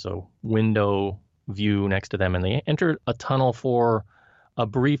 and there's a window view next to them, and they enter a tunnel for a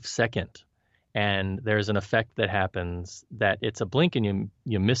brief second. And there's an effect that happens that it's a blink and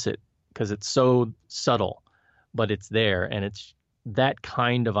you miss it because it's so subtle. but it's there, and it's that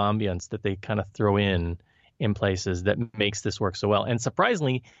kind of ambience that they kind of throw in places that makes this work so well. And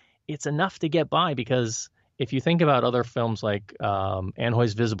surprisingly, it's enough to get by, because if you think about other films like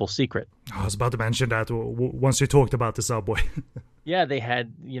Anhoy's Visible Secret. I was about to mention that once you talked about the subway. Yeah, they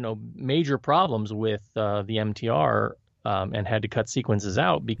had, major problems with the MTR, and had to cut sequences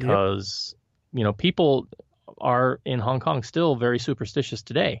out because, people are in Hong Kong still very superstitious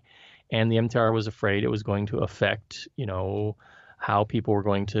today. And the MTR was afraid it was going to affect, how people were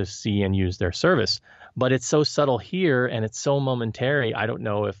going to see and use their service. But it's so subtle here, and it's so momentary. I don't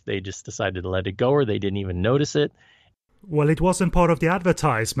know if they just decided to let it go or they didn't even notice it. Well, it wasn't part of the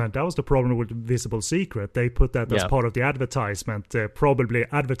advertisement. That was the problem with Visible Secret. They put that as part of the advertisement, probably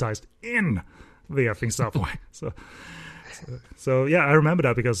advertised in the effing subway. So yeah, I remember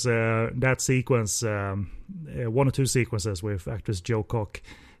that because that sequence, one or two sequences with actress Jo Koch,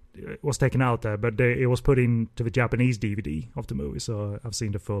 was taken out there, but it was put into the Japanese DVD of the movie, so I've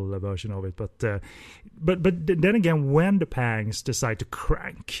seen the full version of it. But then again, when the Pangs decide to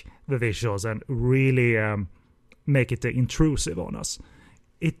crank the visuals and really make it intrusive on us,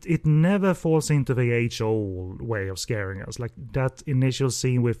 it never falls into the age-old way of scaring us. Like that initial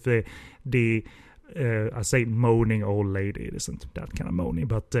scene with the I say moaning old lady. It isn't that kind of moaning,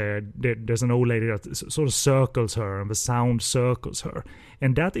 but there's an old lady that sort of circles her, and the sound circles her.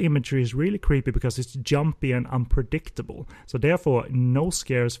 And that imagery is really creepy because it's jumpy and unpredictable. So therefore, no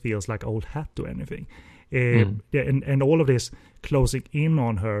scares feels like old hat or anything. And all of this closing in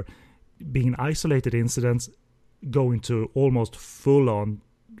on her, being isolated incidents, going to almost full-on.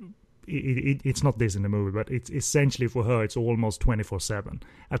 It's not this in the movie, but it's essentially for her, it's almost 24/7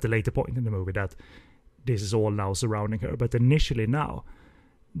 at the later point in the movie that this is all now surrounding her. But initially now,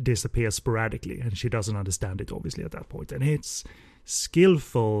 this appears sporadically, and she doesn't understand it, obviously, at that point. And it's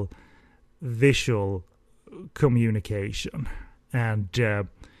skillful visual communication. And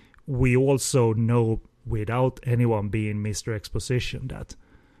we also know, without anyone being Mr. Exposition, that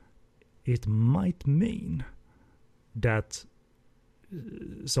it might mean that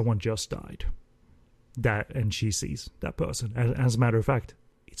someone just died, and she sees that person. As a matter of fact,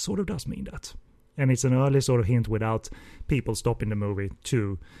 it sort of does mean that, and it's an early sort of hint without people stopping the movie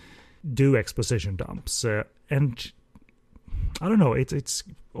to do exposition dumps. And I don't know, it's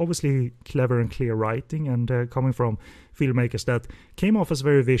obviously clever and clear writing, and coming from filmmakers that came off as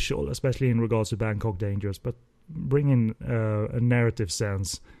very visual, especially in regards to Bangkok Dangerous, but bringing a narrative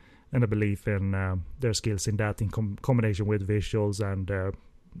sense and a belief in their skills in that, in combination with visuals and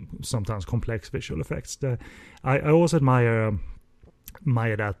sometimes complex visual effects. I also admire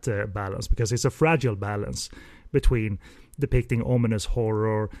that balance, because it's a fragile balance between depicting ominous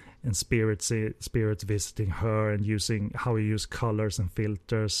horror and spirits visiting her, and using how we use colors and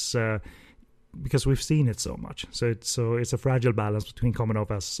filters, because we've seen it so much. So it's a fragile balance between coming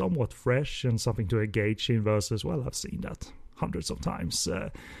off as somewhat fresh and something to engage in versus, well, I've seen that hundreds of times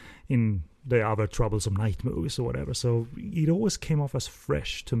in the other Troublesome Night movies or whatever. So it always came off as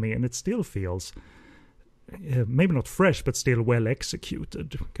fresh to me, and it still feels maybe not fresh, but still well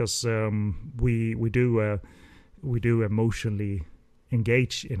executed, because we do emotionally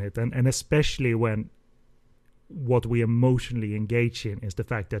engage in it, and especially when what we emotionally engage in is the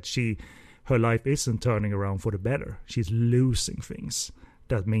fact that her life isn't turning around for the better. She's losing things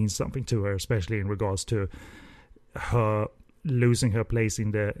that means something to her, especially in regards to her losing her place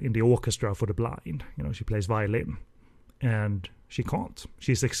in the orchestra for the blind. She plays violin, and she can't.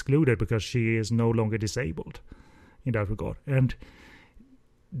 She's excluded because she is no longer disabled in that regard. And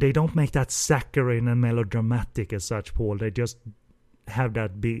they don't make that saccharine and melodramatic as such, Paul. They just have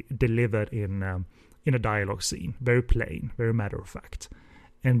that be delivered in a dialogue scene, very plain, very matter of fact.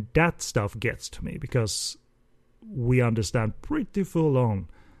 And that stuff gets to me, because we understand pretty full on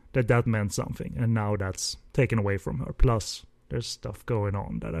that meant something, and now that's taken away from her. Plus, there's stuff going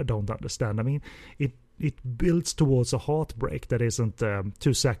on that I don't understand. I mean, it builds towards a heartbreak that isn't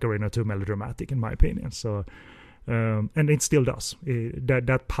too saccharine or too melodramatic, in my opinion. So, and it still does.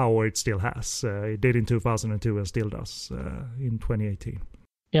 That power it still has. It did in 2002 and still does in 2018.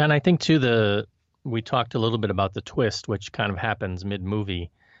 Yeah, and I think too, we talked a little bit about the twist, which kind of happens mid-movie,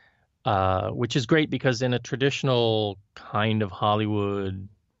 which is great, because in a traditional kind of Hollywood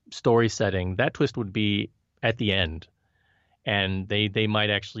story setting, that twist would be at the end, and they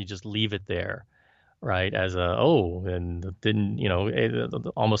might actually just leave it there, right? As and didn't,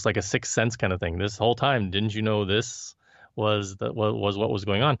 almost like a Sixth Sense kind of thing. This whole time, didn't you know this was what was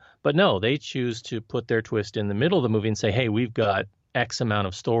going on? But no, they choose to put their twist in the middle of the movie and say, hey, we've got X amount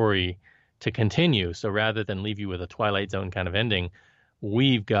of story to continue. So rather than leave you with a Twilight Zone kind of ending,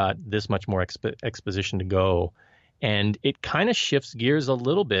 we've got this much more exposition to go. And it kind of shifts gears a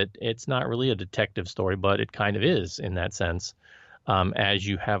little bit. It's not really a detective story, but it kind of is in that sense, as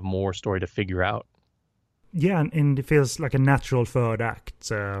you have more story to figure out. Yeah, and it feels like a natural third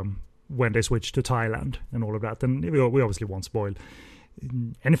act when they switch to Thailand and all of that. And we obviously won't spoil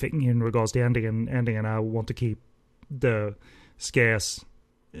anything in regards to the ending, and I want to keep the scares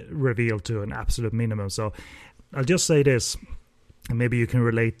revealed to an absolute minimum. So I'll just say this, and maybe you can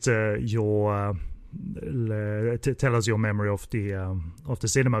relate your tell us your memory of the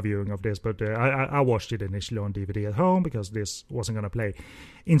cinema viewing of this. But I watched it initially on DVD at home because this wasn't going to play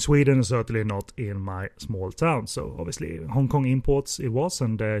in Sweden, and certainly not in my small town. So obviously Hong Kong imports it was,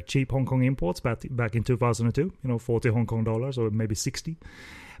 and cheap Hong Kong imports back in 2002, 40 Hong Kong dollars or maybe 60.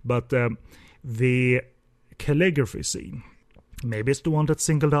 But the calligraphy scene, maybe it's the one that's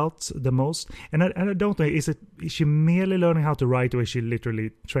singled out the most. And I don't know, is she merely learning how to write, or is she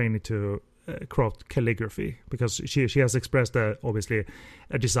literally training to craft calligraphy? Because she has expressed obviously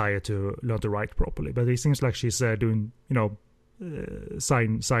a desire to learn to write properly, but it seems like she's doing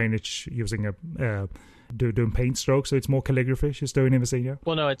signage using doing paint strokes, so it's more calligraphy she's doing in the scene. Yeah.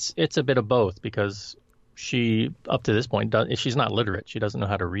 Well, no, it's a bit of both, because she, up to this point, she's not literate. She doesn't know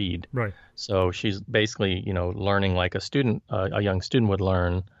how to read. Right. So she's basically, learning like a young student would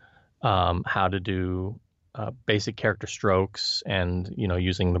learn how to do basic character strokes, and,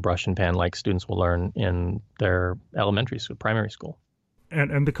 using the brush and pen like students will learn in their elementary school, primary school.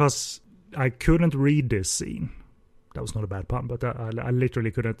 And because I couldn't read this scene, that was not a bad pun, but I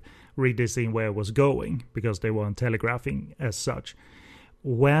literally couldn't read this scene where it was going because they weren't telegraphing as such.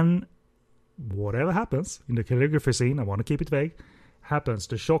 When whatever happens in the calligraphy scene, I want to keep it vague, happens,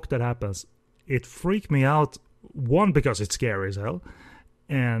 the shock that happens, it freaked me out. One, because it's scary as hell,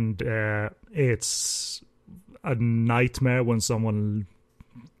 and it's a nightmare when someone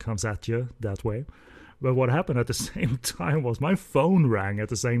comes at you that way. But what happened at the same time was my phone rang at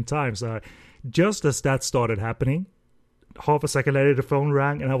the same time. So just as that started happening, half a second later the phone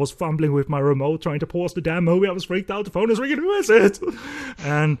rang, and I was fumbling with my remote trying to pause the damn movie. I was freaked out. The phone is ringing. Who is it?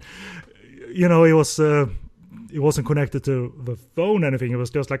 And it wasn't connected to the phone or anything. It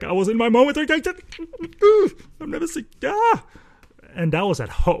was just like I was in my moment. I've never seen. And that was at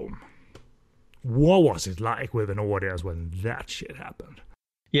home. What was it like with an audience when that shit happened?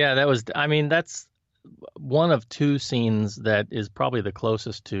 Yeah, that's one of two scenes that is probably the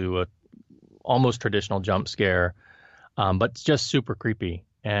closest to a almost traditional jump scare, but it's just super creepy.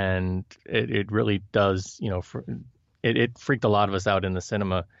 And it really does, it freaked a lot of us out in the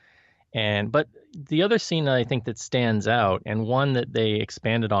cinema. But the other scene that I think that stands out, and one that they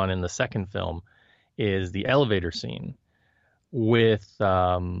expanded on in the second film, is the elevator scene with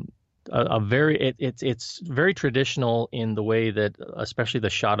it's very traditional in the way that, especially the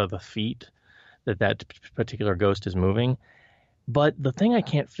shot of the feet, that particular ghost is moving. But the thing I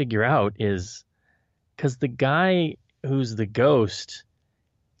can't figure out is, because the guy who's the ghost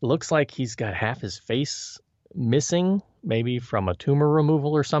looks like he's got half his face missing, maybe from a tumor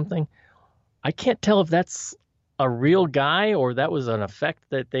removal or something. I can't tell if that's a real guy or that was an effect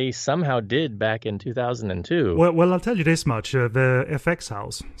that they somehow did back in 2002. Well, I'll tell you this much. The FX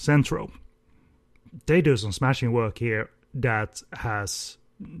house, Centro, they do some smashing work here that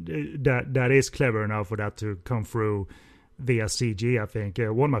is clever enough for that to come through via CG, I think.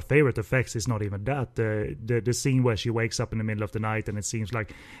 One of my favorite effects is not even that. The scene where she wakes up in the middle of the night and it seems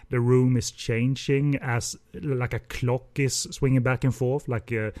like the room is changing as like a clock is swinging back and forth,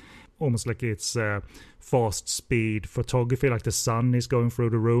 like almost like it's fast speed photography, like the sun is going through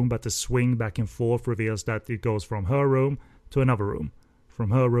the room, but the swing back and forth reveals that it goes from her room to another room,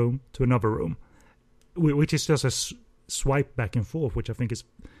 from her room to another room, which is just a swipe back and forth, which I think is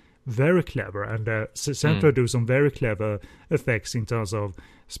very clever. And Centro do some very clever effects in terms of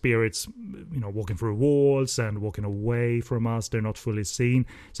spirits, walking through walls and walking away from us. They're not fully seen.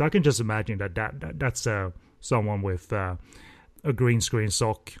 So I can just imagine that's someone with a green screen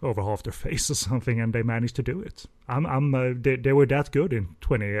sock over half their face or something, and they managed to do it. They were that good in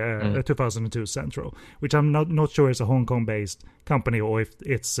 2002 Centro, which I'm not sure is a Hong Kong based company or if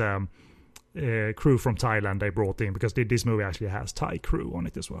it's crew from Thailand they brought in, because this movie actually has Thai crew on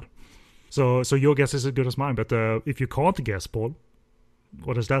it as well. So your guess is as good as mine, but if you can't guess, Paul,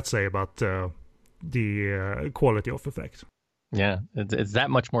 what does that say about the quality of effect? Yeah, it's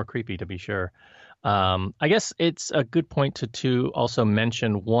that much more creepy, to be sure. I guess it's a good point to also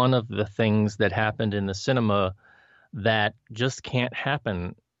mention one of the things that happened in the cinema that just can't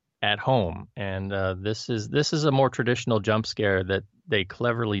happen at home, and this is a more traditional jump scare that they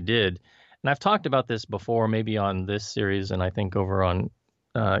cleverly did. And I've talked about this before, maybe on this series, and I think over on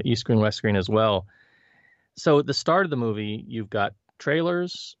East Screen, West Screen as well. So at the start of the movie, you've got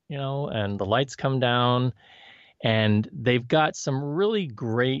trailers, and the lights come down, and they've got some really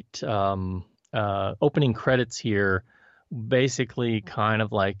great opening credits here, basically kind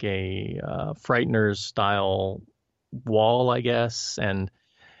of like a Frighteners style wall, I guess, and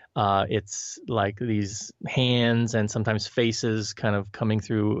it's like these hands and sometimes faces kind of coming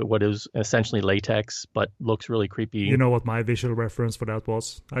through what is essentially latex, but looks really creepy. You know what my visual reference for that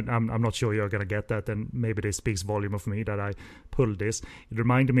was? I'm not sure you're going to get that, and maybe this speaks volume of me that I pulled this. It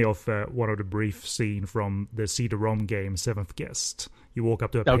reminded me of one of the brief scene from the CD-ROM game, Seventh Guest. You walk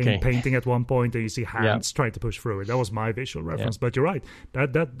up to a painting at one point and you see hands trying to push through it. That was my visual reference. But you're right.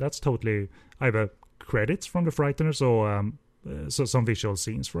 That's totally either credits from the Frighteners or so some visual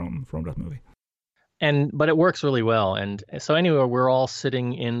scenes from that movie. But it works really well. And so anyway, we're all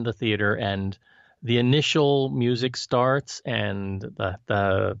sitting in the theater, and the initial music starts, and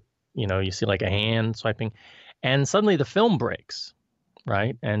the you see like a hand swiping, and suddenly the film breaks,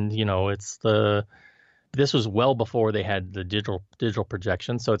 right? And this was well before they had the digital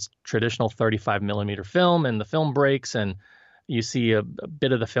projection, so it's traditional 35 millimeter film, and the film breaks, and you see a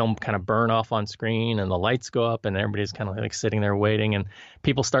bit of the film kind of burn off on screen, and the lights go up, and everybody's kind of like sitting there waiting, and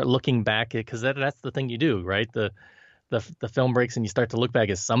people start looking back, because that's the thing you do, right? The film breaks, and you start to look back.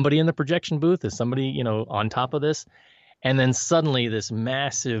 Is somebody in the projection booth? Is somebody on top of this? And then suddenly this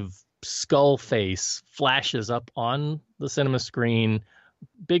massive skull face flashes up on the cinema screen,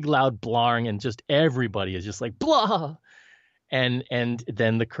 big loud blaring, and just everybody is just like blah, and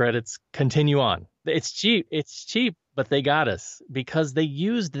then the credits continue on. It's cheap, but they got us because they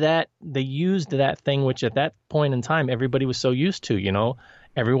used that thing, which at that point in time everybody was so used to.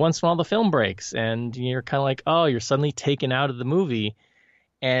 Every once in a while the film breaks, and you're kind of like, oh, you're suddenly taken out of the movie,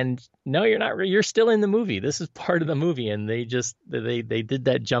 and no, you're not. You're still in the movie. This is part of the movie, and they did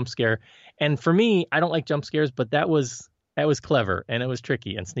that jump scare. And for me, I don't like jump scares, but that was clever, and it was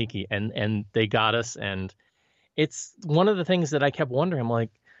tricky and sneaky, and they got us. And it's one of the things that I kept wondering. I'm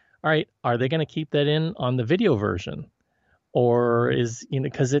like, all right, are they going to keep that in on the video version, or is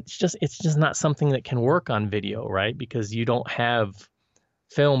because it's just not something that can work on video, right? Because you don't have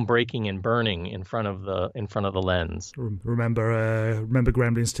film breaking and burning in front of the lens. Remember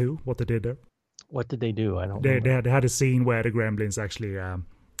Gremlins 2? What they did there? What did they do? I don't. They had a scene where the Gremlins actually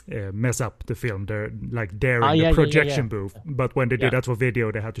mess up the film. They're like daring the projection booth, but when they did that for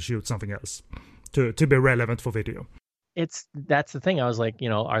video, they had to shoot something else to be relevant for video. That's the thing. I was like,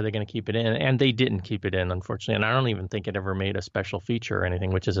 are they going to keep it in? And they didn't keep it in, unfortunately. And I don't even think it ever made a special feature or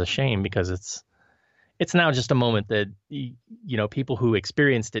anything, which is a shame, because it's now just a moment that people who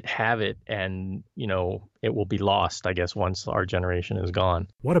experienced it have it, and it will be lost, I guess, once our generation is gone.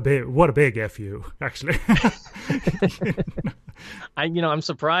 What a big FU, actually. I'm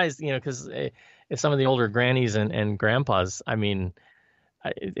surprised, because if some of the older grannies and grandpas, I mean,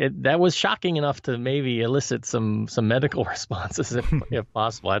 that was shocking enough to maybe elicit some medical responses if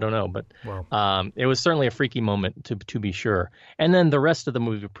possible. I don't know, but it was certainly a freaky moment to be sure. And then the rest of the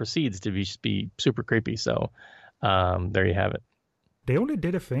movie proceeds to be super creepy. So there you have it. They only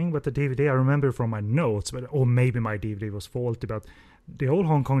did a thing with the DVD. I remember from my notes, or maybe my DVD was faulty, but the old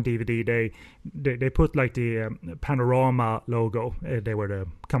Hong Kong DVD, they put like the Panorama logo. They were the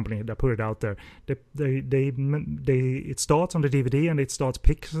company that put it out there. It starts on the DVD and it starts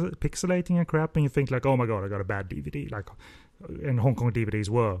pixelating and crap, and you think like, oh my god, I got a bad DVD. Like, and Hong Kong DVDs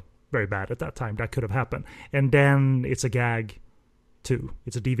were very bad at that time. That could have happened. And then it's a gag too.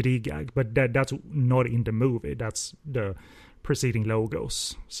 It's a DVD gag, but that's not in the movie. That's the preceding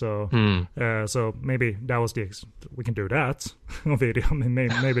logos. So so maybe that was we can do that on video. I mean,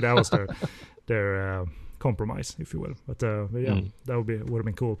 maybe that was their compromise, if you will. But that would have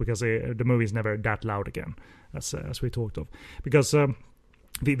been cool, because the movie is never that loud again, as we talked of, because the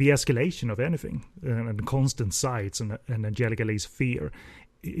escalation of anything and constant sights and Angelica Lee's fear,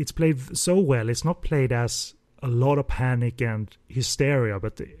 it's played so well. It's not played as a lot of panic and hysteria,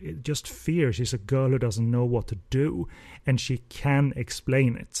 but it just fear. She's a girl who doesn't know what to do, and she can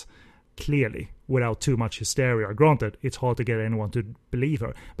explain it clearly without too much hysteria. Granted, it's hard to get anyone to believe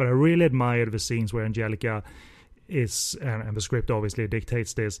her, but I really admire the scenes where Angelica is, and the script obviously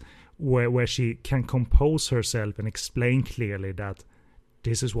dictates this, where she can compose herself and explain clearly that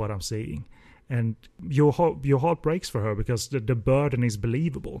this is what I'm seeing. And your heart breaks for her, because the burden is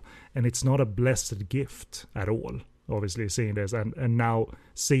believable, and it's not a blessed gift at all. Obviously, seeing this and now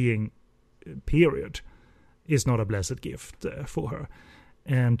seeing period is not a blessed gift for her.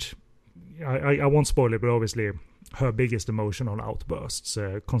 And I won't spoil it, but obviously her biggest emotional outbursts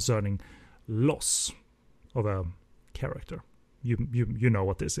concerning loss of a character. You know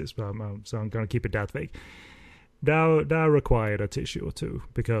what this is, but so I'm going to keep it that vague. That required a tissue or two,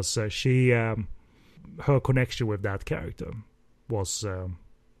 because she her connection with that character was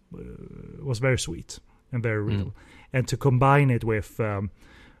very sweet and very real, and to combine it with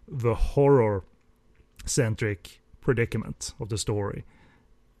the horror centric predicament of the story,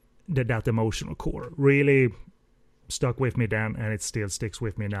 that emotional core really stuck with me then, and it still sticks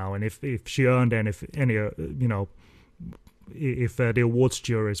with me now. And if she earned if the awards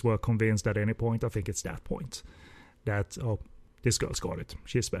juries were convinced at any point, I think it's that point that, oh, this girl's got it,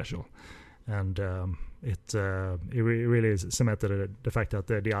 she's special. And it really cemented the fact that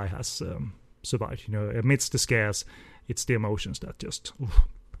the eye has survived. Amidst the scares, it's the emotions that just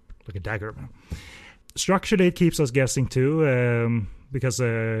like a dagger, man. Structurally, it keeps us guessing too, because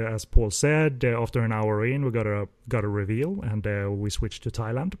as Paul said, after an hour in, we got a reveal, and we switch to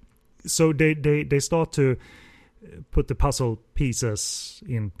Thailand. So they start to put the puzzle pieces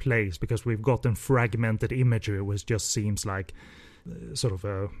in place, because we've gotten fragmented imagery, which just seems like sort of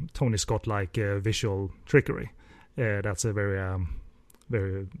a Tony Scott-like visual trickery. That's a very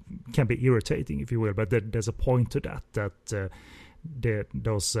can be irritating, if you will, but there's a point to that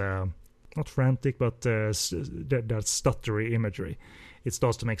those not frantic, but that stuttery imagery, it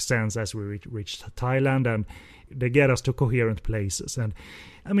starts to make sense as we reach Thailand, and they get us to coherent places. And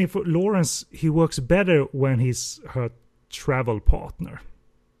I mean, for Lawrence, he works better when he's her travel partner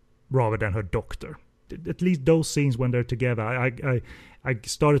rather than her doctor. At least those scenes when they're together, I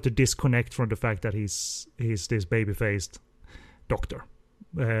started to disconnect from the fact that he's this baby-faced doctor.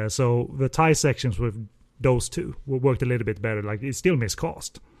 So the Thai sections with those two worked a little bit better. Like, it's still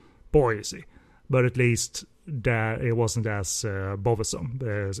miscast, boy is he, but at least that it wasn't as bothersome,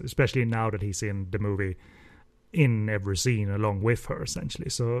 especially now that he's in the movie in every scene along with her, essentially.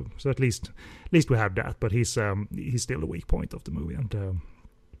 So at least we have that. But he's still a weak point of the movie, and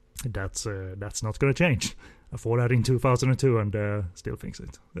that's not going to change. I thought that in 2002, and still think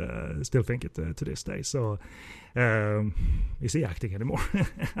it to this day. So is he acting anymore?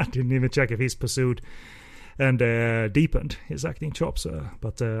 I didn't even check if he's pursued and deepened his acting chops,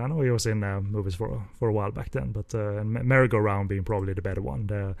 but I know he was in movies for a while back then. But Merry-Go-Round being probably the better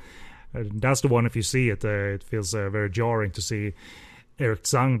one. That's the one. If you see it, it feels very jarring to see Eric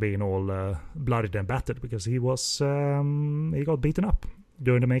Tsang being all bloodied and battered, because he got beaten up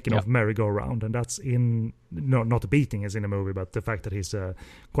during the making of Merry-Go-Round, and that's not the beating is in the movie, but the fact that he's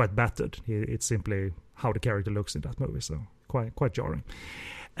quite battered. It's simply how the character looks in that movie, so quite jarring.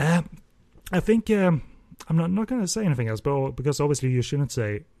 I think I'm not going to say anything else, but because obviously you shouldn't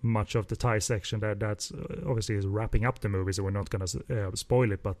say much of the Thai section. That's obviously is wrapping up the movie, so we're not going to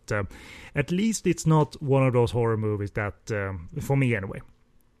spoil it. But at least it's not one of those horror movies that, for me anyway,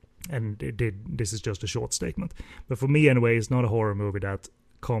 and this is just a short statement, but for me anyway, it's not a horror movie that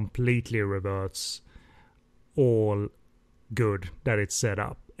completely reverts all good that it's set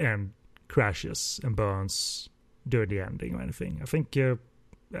up and crashes and burns during the ending or anything. I think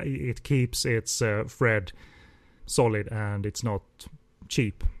it keeps its thread solid, and it's not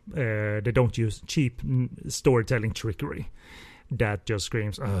cheap. They don't use cheap storytelling trickery that just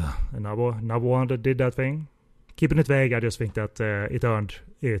screams, another one that did that thing. Keeping it vague, I just think that it earned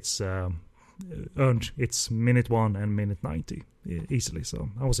its minute 1 and minute 90 easily. So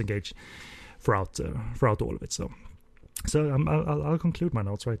I was engaged throughout all of it. So I'll conclude my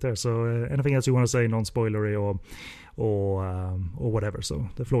notes right there. So anything else you want to say, non-spoilery or whatever? So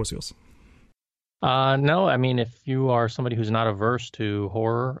the floor is yours. No, I mean, if you are somebody who's not averse to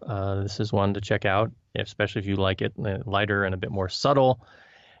horror, this is one to check out, especially if you like it lighter and a bit more subtle,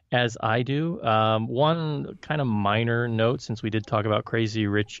 as I do. One kind of minor note, since we did talk about Crazy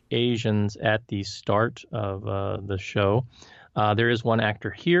Rich Asians at the start of the show, there is one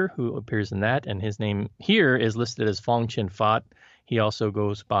actor here who appears in that, and his name here is listed as Fong Chin Fat. He also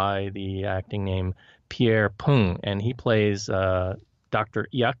goes by the acting name Pierre Pung, and he plays Dr.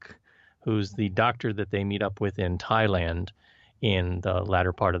 Yak, who's the doctor that they meet up with in Thailand in the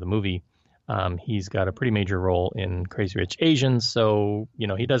latter part of the movie. He's got a pretty major role in Crazy Rich Asians, so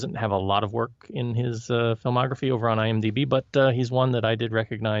he doesn't have a lot of work in his filmography over on IMDb, but he's one that I did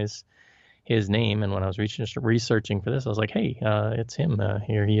recognize his name, and when I was researching for this, I was like, hey, it's him.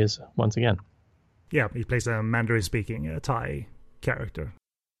 Here he is once again. Yeah, he plays a Mandarin-speaking Thai character.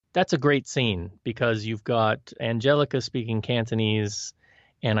 That's a great scene, because you've got Angelica speaking Cantonese,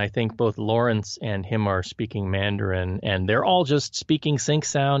 and I think both Lawrence and him are speaking Mandarin, and they're all just speaking sync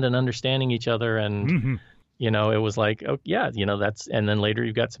sound and understanding each other. And, it was like, oh, yeah, that's, and then later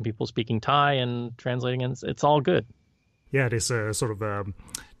you've got some people speaking Thai and translating, and it's all good. Yeah, this sort of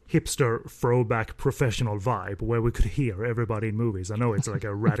hipster throwback professional vibe where we could hear everybody in movies. I know it's like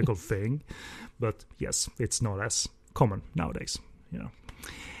a radical thing, but yes, it's not as common nowadays,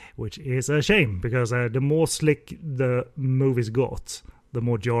 which is a shame, because the more slick the movies got, the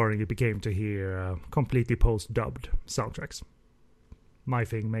more jarring it became to hear completely post-dubbed soundtracks. My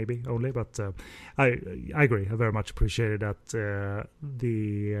thing, maybe, only, but I agree. I very much appreciated that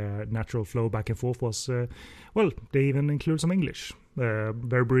the natural flow back and forth was, they even include some English,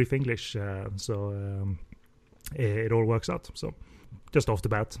 very brief English, so it all works out. So, just off the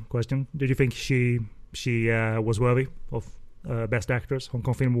bat, question: did you think she was worthy of Best Actress, Hong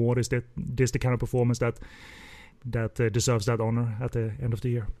Kong Film Award? Is this the kind of performance that deserves that honor at the end of the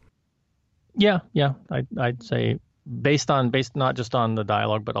year? Yeah, I'd say based not just on the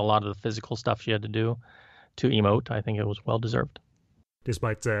dialogue, but a lot of the physical stuff she had to do to emote, I think it was well deserved.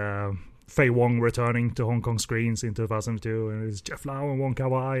 Despite Fei Wong returning to Hong Kong screens in 2002, and it's Jeff Lau and Wong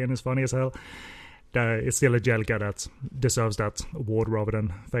Kar-wai, and it's funny as hell, it's still Angelica that deserves that award rather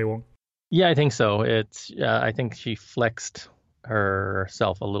than Fei Wong. Yeah, I think so. It's I think she flexed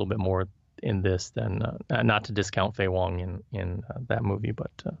herself a little bit more in this than not to discount Fei Wong in that movie,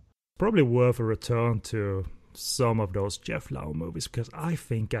 but probably worth a return to some of those Jeff Lau movies, because I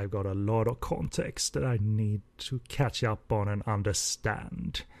think I've got a lot of context that I need to catch up on and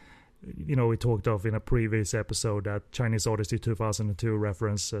understand. We talked of in a previous episode that Chinese Odyssey 2002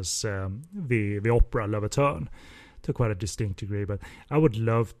 references the opera Le Return to quite a distinct degree, but I would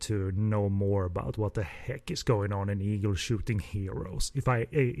love to know more about what the heck is going on in Eagle Shooting Heroes. If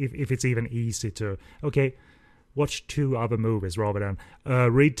it's even easy to watch 2 other movies rather than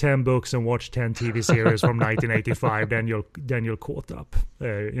read 10 books and watch 10 TV series from 1985, then you're caught up,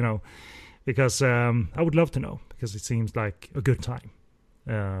 because I would love to know, because it seems like a good time,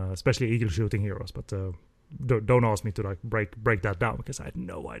 especially Eagle Shooting Heroes, but don't ask me to like break that down, because I had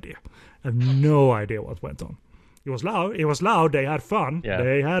no idea. I have no idea what went on. It was loud. They had fun. Yeah.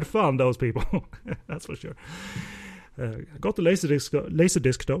 They had fun, those people. That's for sure. Got the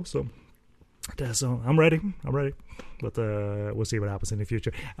Laserdisc though, so I'm ready. But we'll see what happens in the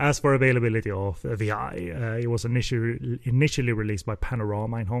future. As for availability of VI, it was initially released by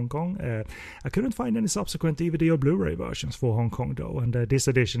Panorama in Hong Kong. I couldn't find any subsequent DVD or Blu-ray versions for Hong Kong though, and this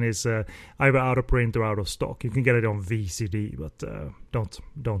edition is either out of print or out of stock. You can get it on VCD, but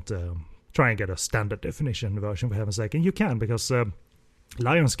don't try and get a standard definition version, for heaven's sake. And you can, because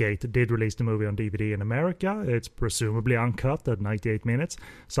Lionsgate did release the movie on DVD in America. It's presumably uncut at 98 minutes,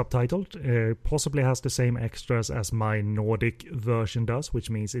 subtitled. Possibly has the same extras as my Nordic version does, which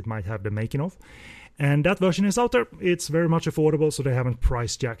means it might have the making of. And that version is out there. It's very much affordable, so they haven't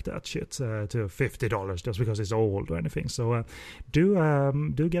price jacked that shit to $50 just because it's old or anything. So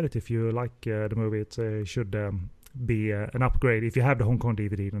do get it if you like the movie. It should be an upgrade. If you have the Hong Kong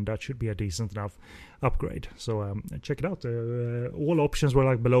DVD, then that should be a decent enough upgrade. So check it out. All options were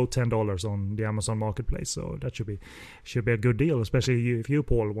like below $10 on the Amazon Marketplace, so that should be a good deal, especially if you,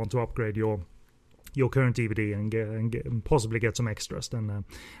 Paul, want to upgrade your current DVD and possibly get some extras. Then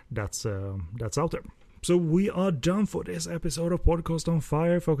that's out there. So we are done for this episode of Podcast on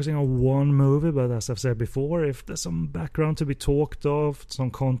Fire, focusing on one movie. But as I've said before, if there's some background to be talked of,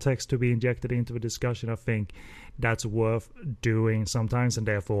 some context to be injected into the discussion, I think that's worth doing sometimes, and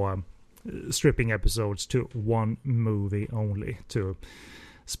therefore stripping episodes to one movie only to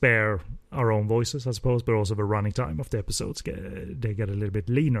spare our own voices, I suppose, but also the running time of the episodes they get a little bit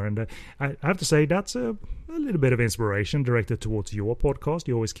leaner. And I have to say that's a little bit of inspiration directed towards your podcast.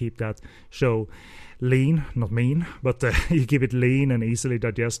 You always keep that show lean, not mean, but you keep it lean and easily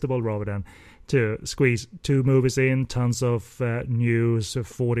digestible rather than to squeeze 2 movies in, tons of news,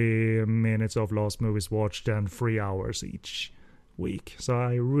 40 minutes of last movies watched, and 3 hours each week. So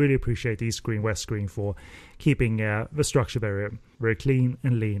I really appreciate East Screen, West Screen for keeping the structure very, very clean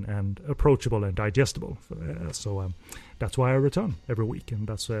and lean and approachable and digestible. So that's why I return every week, and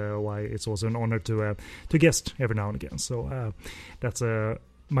that's why it's also an honor to guest every now and again. So that's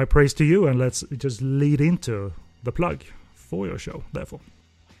my praise to you, and let's just lead into the plug for your show, therefore.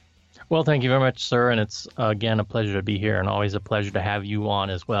 Well, thank you very much, sir, and it's again a pleasure to be here, and always a pleasure to have you on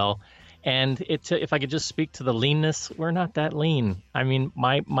as well. And if I could just speak to the leanness, we're not that lean. I mean,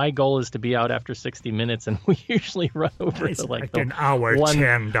 my goal is to be out after 60 minutes, and we usually run over to like an hour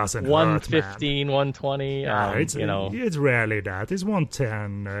 10 doesn't 115, 120. It's rarely that. It's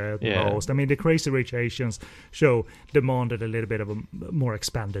 110 at most. I mean, the Crazy Rich Asians show demanded a little bit of a more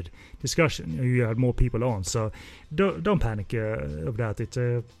expanded discussion. You had more people on, so don't panic of that.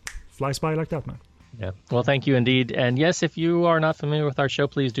 It flies by like that, man. Yeah. Well, thank you indeed. And yes, if you are not familiar with our show,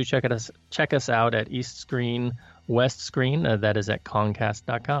 please do check us out at East Screen West Screen. That is at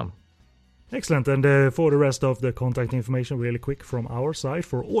Concast.com. Excellent. And for the rest of the contact information, really quick from our side,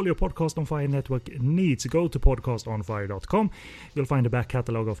 for all your Podcast on Fire network needs, go to podcastonfire.com. You'll find the back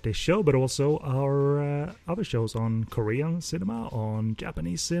catalog of this show, but also our other shows on Korean cinema, on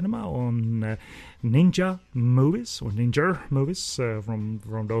Japanese cinema, on ninja movies, or ninja movies,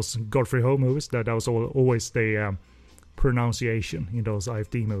 from those Godfrey Ho movies. That was always the pronunciation in those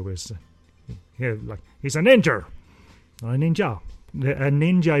IFD movies. Yeah, like, he's a ninja, not a ninja. A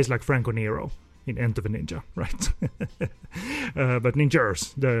ninja is like Franco Nero in Enter the Ninja, right? But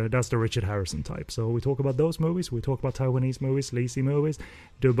ninjas, that's the Richard Harrison type. So we talk about those movies, we talk about Taiwanese movies, Lisi movies,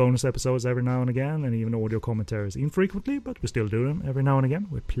 do bonus episodes every now and again, and even audio commentaries infrequently, but we still do them every now and again.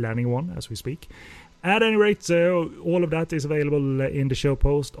 We're planning one as we speak. At any rate, all of that is available in the show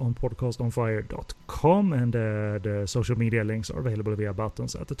post on podcastonfire.com, and the social media links are available via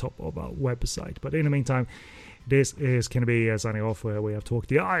buttons at the top of our website. But in the meantime, this is going to be signing off, where we have talked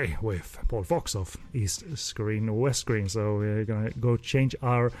the eye with Paul Fox of East Screen or West Screen. So we're going to go change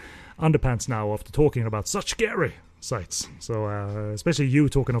our underpants now after talking about such scary sights. So especially you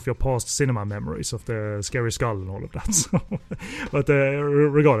talking of your past cinema memories of the scary skull and all of that. So, but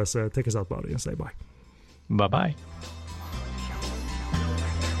regardless, take us out, buddy, and say bye. Bye-bye.